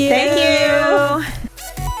post. Thank you.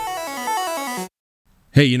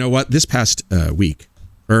 Hey, you know what? This past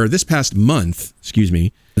month,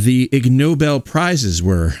 the Ig Nobel Prizes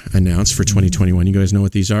were announced for 2021. You guys know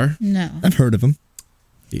what these are? No. I've heard of them.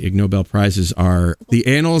 The Ig Nobel Prizes are the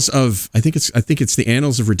annals of, I think it's the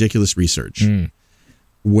annals of ridiculous research,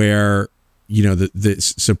 where,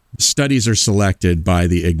 so studies are selected by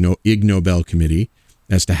the Ig Nobel Committee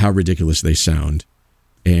as to how ridiculous they sound.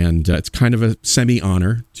 And it's kind of a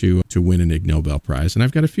semi-honor to win an Ig Nobel Prize. And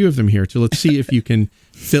I've got a few of them here. So let's see if you can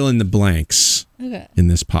fill in the blanks in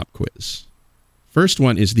this pop quiz. First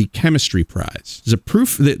one is the Chemistry Prize.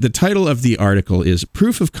 The title of the article is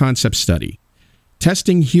Proof of Concept Study,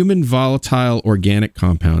 Testing Human Volatile Organic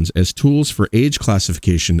Compounds as Tools for Age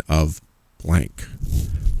Classification of blank.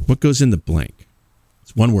 What goes in the blank?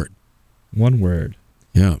 It's one word. One word.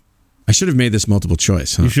 Yeah. I should have made this multiple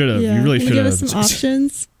choice, huh? You should have. Yeah. You really should have. Give us some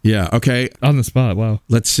options. Yeah, okay. On the spot, wow.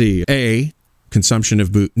 Let's see. A, consumption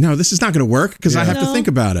of boot. No, this is not going to work because I have to think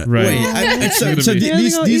about it. Right. Wait,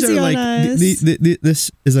 these are like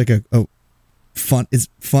this is like a fun. It's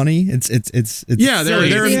funny. It's yeah. They're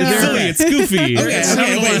silly. It's goofy. Wait.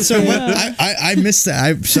 So what? I missed that.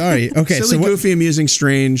 I'm sorry. Okay. Silly, so goofy, amusing,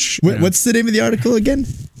 strange. What's the name of the article again?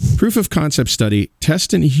 Proof of concept study,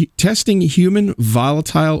 testing human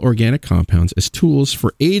volatile organic compounds as tools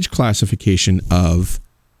for age classification of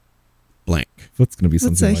blank. What's going to be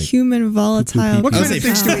something like human volatile? What kind of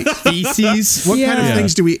things do we feces? What kind of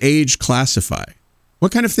things do we age classify?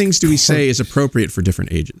 What kind of things do we say is appropriate for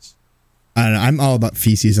different ages? I don't know. I'm all about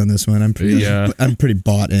feces on this one. I'm pretty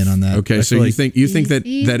bought in on that. Okay, so you think that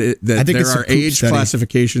there are age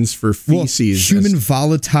classifications for feces? Human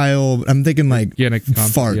volatile. I'm thinking like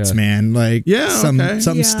farts, man. Like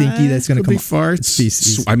something stinky that's going to come. Farts.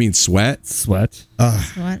 Feces. I mean sweat. Sweat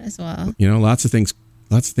as well. Lots of things.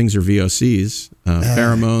 Lots of things are VOCs.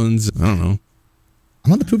 Pheromones. I don't know.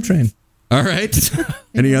 I'm on the poop train. All right.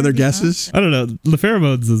 Any other guesses? I don't know. The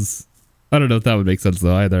pheromones is. I don't know if that would make sense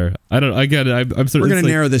though either. I don't. Again, I'm sort of. We're going to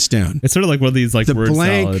narrow this down. It's sort of like one of these like word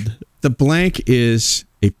salad. The blank is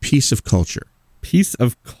a piece of culture. Piece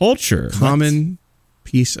of culture. Common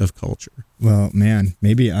piece of culture. Well, man,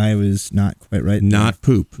 maybe I was not quite right. Not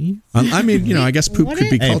poop. I mean, I guess poop could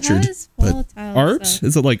be cultured. But art?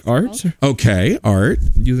 Is it like art? Okay, art.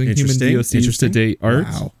 Using human VOCs to date art.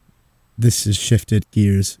 Wow. This has shifted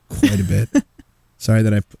gears quite a bit. Sorry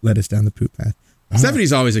that I led us down the poop path.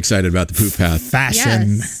 Stephanie's always excited about the poop path.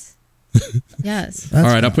 Fashion. Yes. All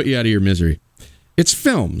right, I'll put you out of your misery. It's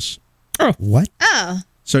films. Oh. What? Oh.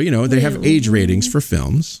 So, they have age ratings for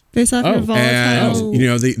films. Based off your volatile.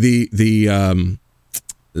 And,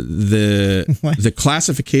 the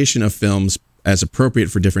classification of films as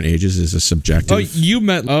appropriate for different ages is a subjective. Oh, you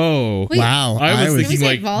meant... Oh. Wait, wow. I was thinking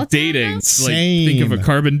like dating. Like think of a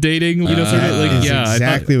carbon dating. Sort of like, yeah.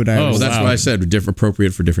 Exactly what I was. Well, that's why I said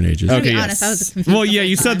appropriate for different ages. Okay, honest, I was confused. Well, yeah,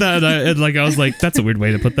 you said that and I was like, that's a weird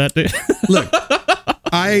way to put that. Look,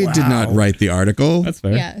 I did not write the article. That's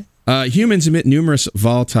fair. Yeah. Humans emit numerous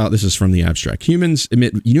volatile... This is from the abstract. Humans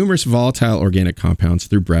emit numerous volatile organic compounds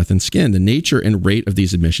through breath and skin. The nature and rate of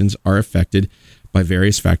these emissions are affected by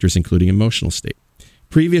various factors, including emotional state.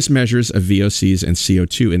 Previous measures of VOCs and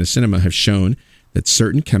CO2 in a cinema have shown that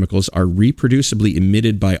certain chemicals are reproducibly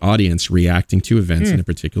emitted by audience reacting to events in a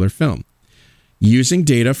particular film. Using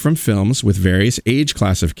data from films with various age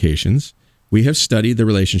classifications, we have studied the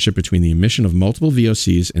relationship between the emission of multiple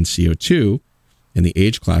VOCs and CO2 and the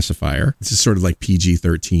age classifier. This is sort of like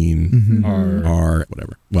PG-13, R,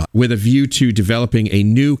 whatever. Well, with a view to developing a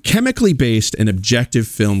new chemically based and objective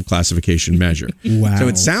film classification measure. Wow. So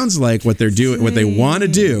it sounds like what they're doing, what they want to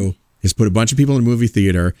do is put a bunch of people in a movie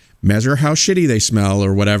theater, measure how shitty they smell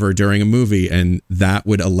or whatever during a movie, and that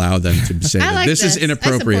would allow them to say that this is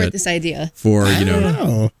inappropriate. I support this idea. For,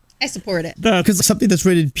 I support it. Because something that's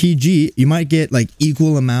rated PG, you might get like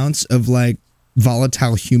equal amounts of like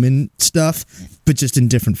volatile human stuff, but just in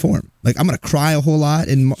different form. Like I'm gonna cry a whole lot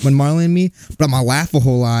when Marley and Me, but I'm gonna laugh a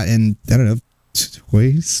whole lot in, I don't know,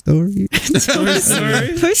 Toy Story. Toy Story is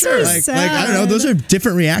sad. Like I don't know, those are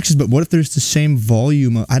different reactions. But what if there's the same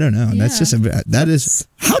volume of, I don't know. Yeah. That's just that is.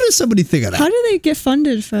 How does somebody think of that? How do they get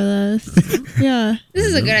funded for this? Yeah, this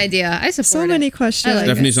is a good idea. I support so many questions.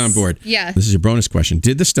 Stephanie's on board. Yeah. This is your bonus question.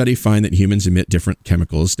 Did the study find that humans emit different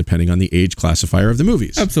chemicals depending on the age classifier of the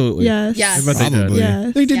movies? Absolutely. Yes. Probably.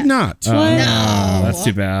 Yes. They did not. No. That's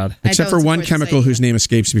too bad. Except for one chemical whose name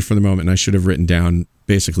escapes me for the moment, and I should have written down.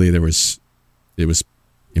 Basically, it was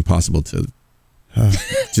impossible to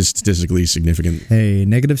just statistically significant. Hey,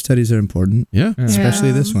 negative studies are important. Yeah.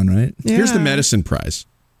 Especially this one, right? Yeah. Here's the medicine prize.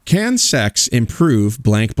 Can sex improve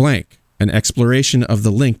blank blank? An exploration of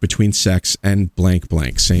the link between sex and blank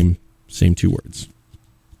blank. Same 2 words.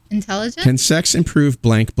 Intelligence? Can sex improve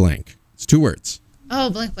blank blank? It's 2 words. Oh,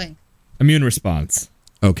 blank blank. Immune response.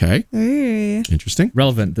 Okay. Hey. Interesting.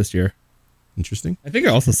 Relevant this year. Interesting. I think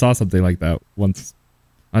I also saw something like that once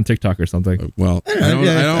on TikTok or something. Well,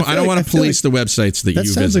 I don't want to police the websites that you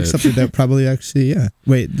visit. That sounds like something that probably actually, yeah.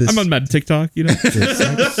 Wait, I'm on med TikTok, you know. Does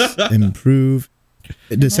sex improve?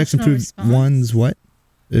 Does sex improve response. one's what?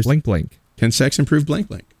 Blank blank. Can sex improve blank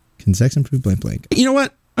blank? Can sex improve blank blank? You know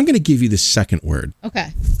what? I'm going to give you the second word.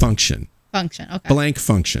 Okay. Function. Function. Okay. Blank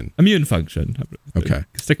function. Immune function. Okay.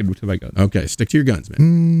 Sticking to my gun. Okay. Stick to your guns,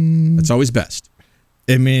 man. That's always best.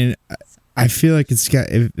 I mean, I feel like it's got,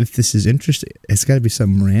 if this is interesting, it's got to be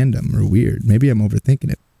something random or weird. Maybe I'm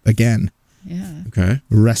overthinking it. Again, Yeah. Okay.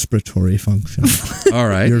 respiratory function. All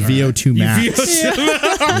right. Your VO2 max.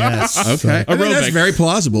 Yes. Okay. I mean, that's Aerobic. very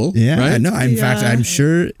plausible. Yeah. Right? No, in fact, I'm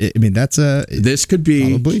sure. I mean, that's a. This could be.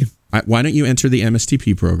 Probably. Why don't you enter the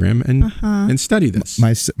MSTP program and study this?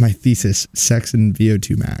 My thesis, sex and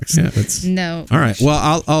VO2 max. Yeah. That's No. All right.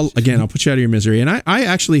 Well, I'll put you out of your misery. And I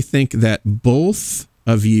actually think that both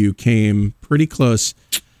of you came pretty close,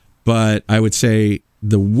 but I would say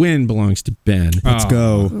the win belongs to Ben. Let's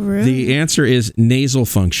go. Really? The answer is nasal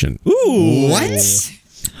function. Ooh. What?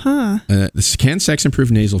 Huh. Can sex improve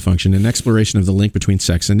nasal function? An exploration of the link between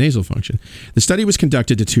sex and nasal function. The study was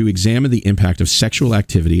conducted to examine the impact of sexual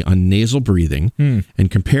activity on nasal breathing and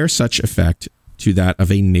compare such effect to that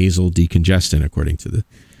of a nasal decongestant, according to the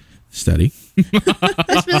study.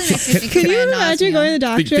 That's really makes me Can you imagine going to the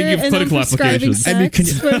doctor Think of and then political prescribing applications. sex I mean, can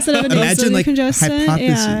you instead of a nasal imagine like decongestant?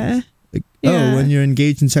 hypotheses? Yeah. Like, Yeah. when you're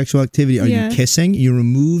engaged in sexual activity, are Yeah. you kissing? You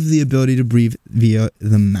remove the ability to breathe via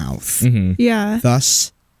the mouth. Yeah.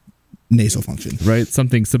 Thus, nasal function. Right?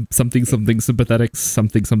 Something sympathetic,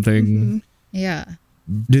 something. Yeah.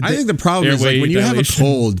 I think the problem is like Airway when you have a dilation.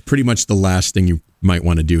 cold, pretty much the last thing you might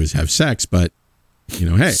want to do is have sex. But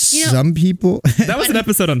hey, Some people. That was an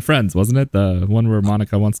episode on Friends, wasn't it? The one where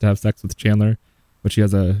Monica wants to have sex with Chandler, but she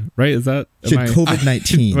has a right. Is that She had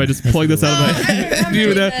COVID-19. Am I just pulling this out of my head?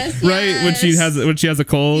 Do that right when she has a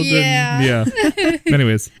cold. Yeah. And, yeah.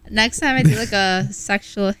 Anyways, Next time I do like a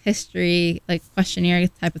sexual history like questionnaire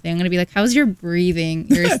type of thing, I'm gonna be like, "How's your breathing?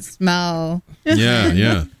 Your smell?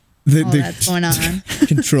 yeah. The, All that's going on."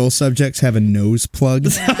 control subjects have a nose plug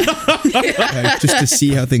just to see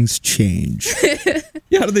how things change.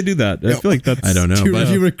 yeah. How do they do that? I feel like that's. I don't know. Do but-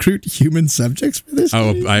 you recruit human subjects for this?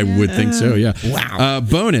 Oh, I would think so. Yeah. Wow.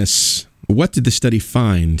 Bonus. What did the study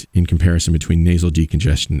find in comparison between nasal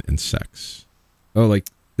decongestion and sex? Oh, like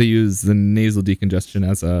they use the nasal decongestion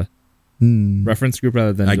as a reference group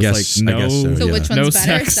rather than I just guess- like I no. guess so, So yeah. which No one's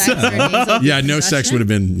better, sex. sex or nasal? Yeah, no sex would have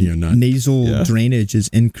been not. Nasal drainage is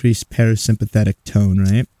increased parasympathetic tone,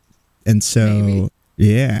 right? And so, Maybe.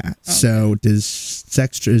 yeah. So does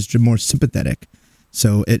sex is more sympathetic,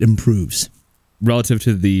 so it improves. relative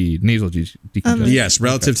to the nasal decongestion. Yes,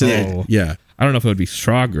 relative to Oh. yeah. I don't know if it would be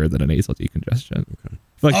stronger than a nasal decongestion. Okay.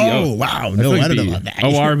 Like wow! No, I don't know about that.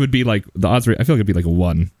 OR would be like the odds rate. I feel like it'd be like a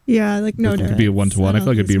 1. Yeah, like no It difference. could be a 1-to-1. I feel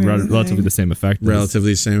like it'd be relatively the same effect.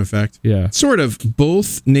 Relatively the same effect. Yeah. Sort of.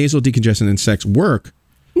 Both nasal decongestant and sex work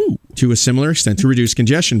to a similar extent to reduce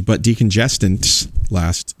congestion, but decongestants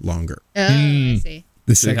last longer. Oh, I see.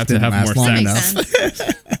 The So you sex have to didn't have last more long sex. enough. Makes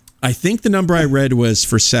sense. I think the number I read was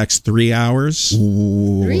for sex 3 hours.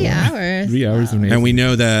 3 hours. 3 hours of nasal. And we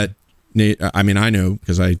know that, I know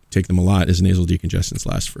because I take them a lot, is nasal decongestants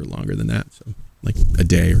last for longer than that. So like a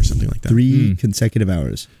day or something like that. 3 consecutive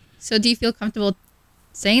hours. So do you feel comfortable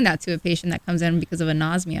saying that to a patient that comes in because of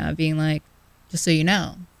anosmia, being like, just so you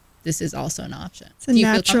know? this is also an option. It's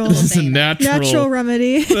a natural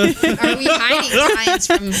remedy. Are we hiding science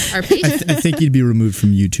from our patients? I think you'd be removed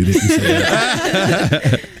from YouTube if you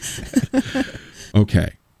said that.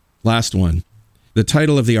 Okay. Last one. The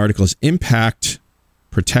title of the article is Impact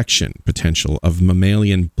Protection Potential of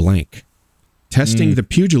Mammalian Blank. Testing the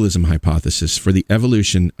pugilism hypothesis for the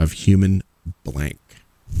evolution of human blank.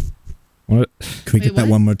 What? Can we get that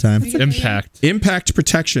one more time? Impact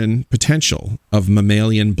protection potential of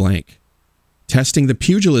mammalian blank. Testing the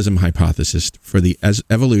pugilism hypothesis for the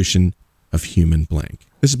evolution of human blank.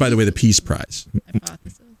 This is, by the way, the Peace Prize.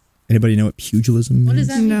 Hypothesis. Anybody know what pugilism means? What does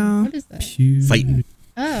that mean? No. What is that? Fighting.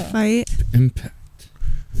 Oh. Fight. Impact.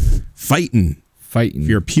 Fighting. If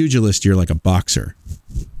you're a pugilist, you're like a boxer.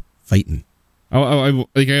 Fighting. I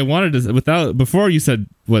wanted to, before you said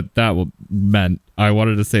what that meant, I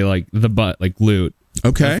wanted to say like the butt, like glute.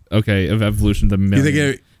 Okay. Of evolution of the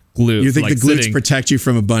mammalian glute. You think like the glutes sitting. Protect you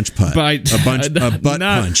from a bunch putt? A butt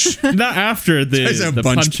punch. Not after the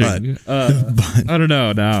bunch punching. I don't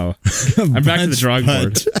know now. I'm back to the drawing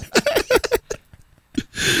board.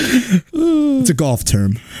 It's a golf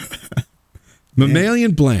term.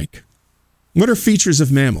 Mammalian blank. What are features of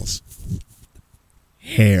mammals?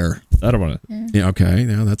 Hair. I don't want to. Yeah, okay.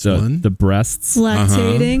 Now that's one. The breasts.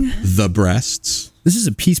 Lactating. The breasts. This is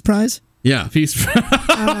a Peace Prize? Yeah. Peace Prize.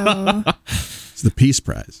 Oh. It's the Peace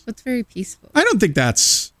Prize. What's very peaceful? I don't think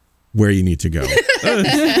that's where you need to go.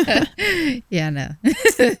 Yeah, no.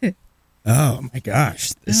 Oh my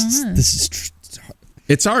gosh. This is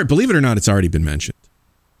It's already, believe it or not, it's already been mentioned.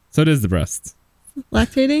 So it is the breasts.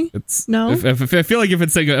 Lactating? It's no. If I feel like if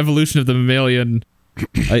it's like an evolution of the mammalian,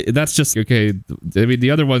 that's just okay. I mean,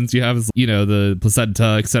 the other ones you have is the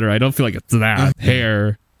placenta, etc. I don't feel like it's that.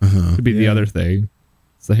 Hair could be the other thing.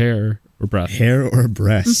 It's the hair or breast. Hair or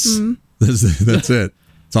breasts. Mm-hmm. That's it.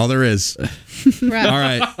 That's all there is. Breasts. All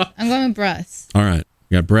right. I'm going with breasts. All right.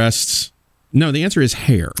 We got breasts. No, the answer is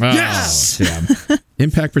hair. Oh, yes. Damn.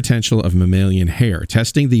 Impact potential of mammalian hair.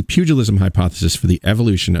 Testing the pugilism hypothesis for the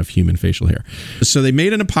evolution of human facial hair. So they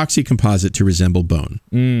made an epoxy composite to resemble bone.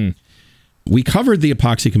 We covered the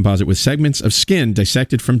epoxy composite with segments of skin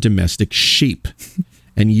dissected from domestic sheep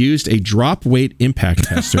and used a drop weight impact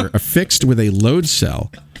tester affixed with a load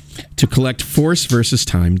cell to collect force versus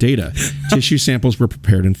time data. Tissue samples were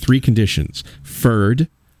prepared in 3 conditions: furred,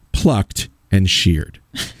 plucked, and sheared.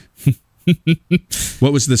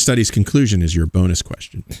 What was the study's conclusion is your bonus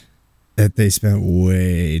question. That they spent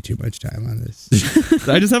way too much time on this.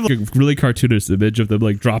 I just have like a really cartoonish image of them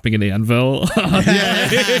like dropping an anvil. Like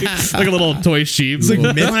a little toy sheep. It's like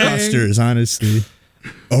Mythbusters, honestly.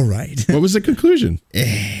 All right. What was the conclusion?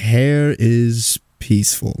 Hair is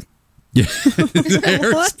peaceful. Yeah.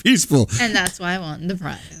 Hair is peaceful. And that's why I won the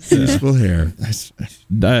prize. Peaceful hair.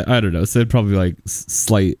 I don't know. So it'd probably like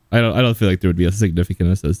slight. I don't feel like there would be a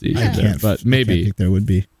significant association there, but maybe I think there would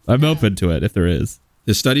be. I'm open to it if there is.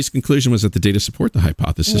 The study's conclusion was that the data support the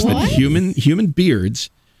hypothesis that human beards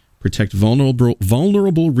protect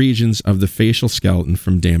vulnerable regions of the facial skeleton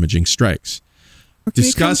from damaging strikes.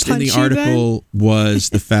 Discussed in the article was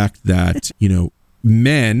the fact that,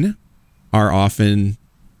 men are often,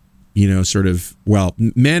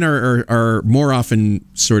 men are more often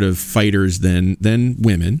sort of fighters than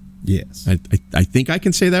women. Yes. I think I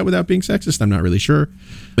can say that without being sexist. I'm not really sure.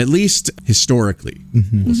 At least historically,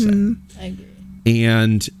 we'll say. I agree.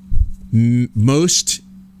 And most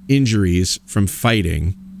injuries from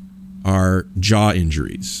fighting are jaw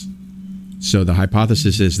injuries. So the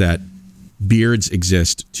hypothesis is that beards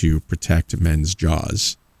exist to protect men's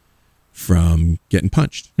jaws from getting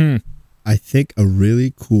punched. I think a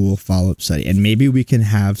really cool follow-up study, and maybe we can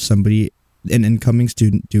have somebody, an incoming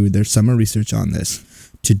student, do their summer research on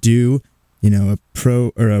this, to do, a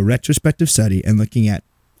retrospective study and looking at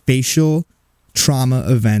facial trauma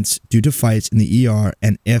events due to fights in the ER,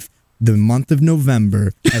 and if the month of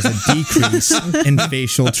November has a decrease in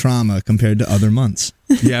facial trauma compared to other months.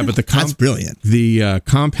 Yeah, but that's brilliant. The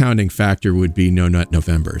compounding factor would be no nut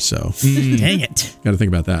November. So dang it, got to think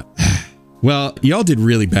about that. Well, y'all did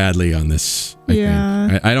really badly on this. I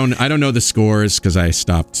think. I don't know the scores because I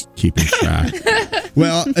stopped keeping track.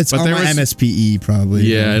 Well, it's on my MSPE probably.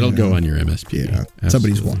 Yeah, it'll go on your MSPE. Yeah,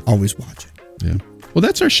 somebody's always watching. Yeah. Well,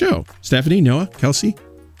 that's our show. Stephanie, Noah, Kelsey,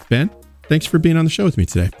 Ben, thanks for being on the show with me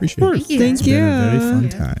today. Appreciate it. Thank you. Been a very fun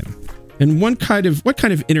time. And what kind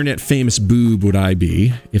of internet famous boob would I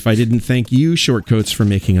be if I didn't thank you, Shortcoats, for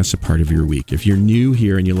making us a part of your week? If you're new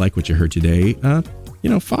here and you like what you heard today,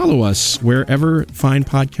 follow us wherever fine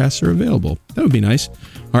podcasts are available. That would be nice.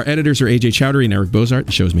 Our editors are AJ Chowdhury and Eric Bozart.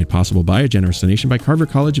 The show is made possible by a generous donation by Carver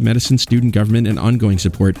College of Medicine student government and ongoing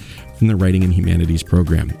support from the Writing and Humanities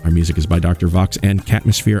program. Our music is by Dr. Vox and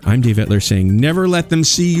Catmosphere. I'm Dave Etler saying, never let them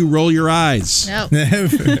see you roll your eyes. No.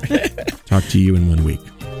 Never. Talk to you in 1 week.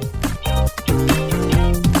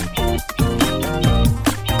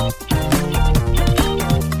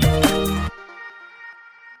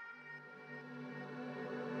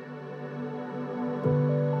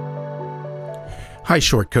 Hi,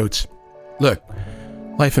 Shortcoats. Look,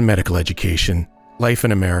 life in medical education, life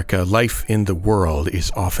in America, life in the world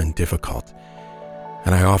is often difficult.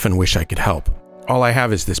 And I often wish I could help. All I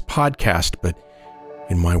have is this podcast, but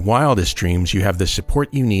in my wildest dreams, you have the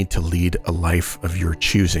support you need to lead a life of your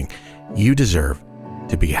choosing. You deserve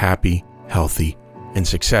to be happy, healthy, and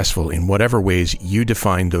successful in whatever ways you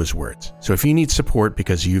define those words. So if you need support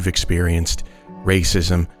because you've experienced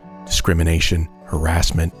racism, discrimination,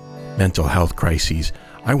 harassment, mental health crises,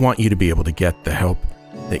 I want you to be able to get the help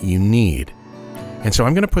that you need. And so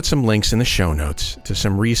I'm going to put some links in the show notes to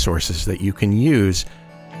some resources that you can use.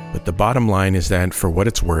 But the bottom line is that for what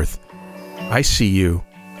it's worth, I see you.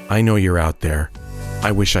 I know you're out there.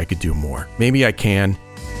 I wish I could do more. Maybe I can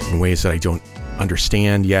in ways that I don't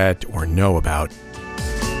understand yet or know about.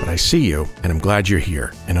 But I see you, and I'm glad you're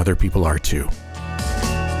here, and other people are too.